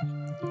prayers.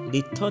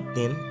 The third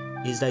thing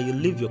is that you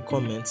leave your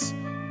comments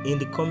in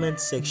the comment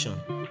section,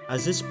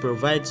 as this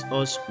provides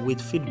us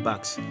with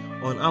feedbacks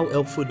on how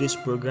helpful this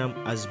program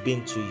has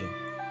been to you.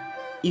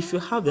 If you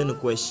have any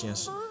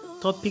questions,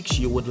 topics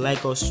you would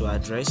like us to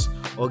address,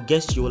 or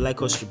guests you would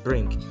like us to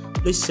bring,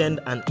 please send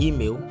an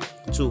email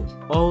to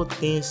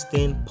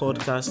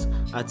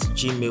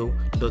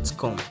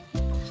allthingsthinpodcast@gmail.com,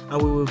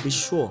 and we will be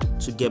sure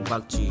to get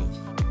back to you.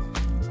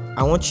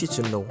 I want you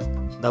to know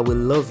that we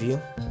love you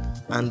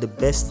and the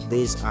best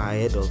days are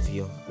ahead of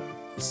you.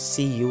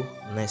 See you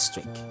next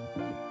week.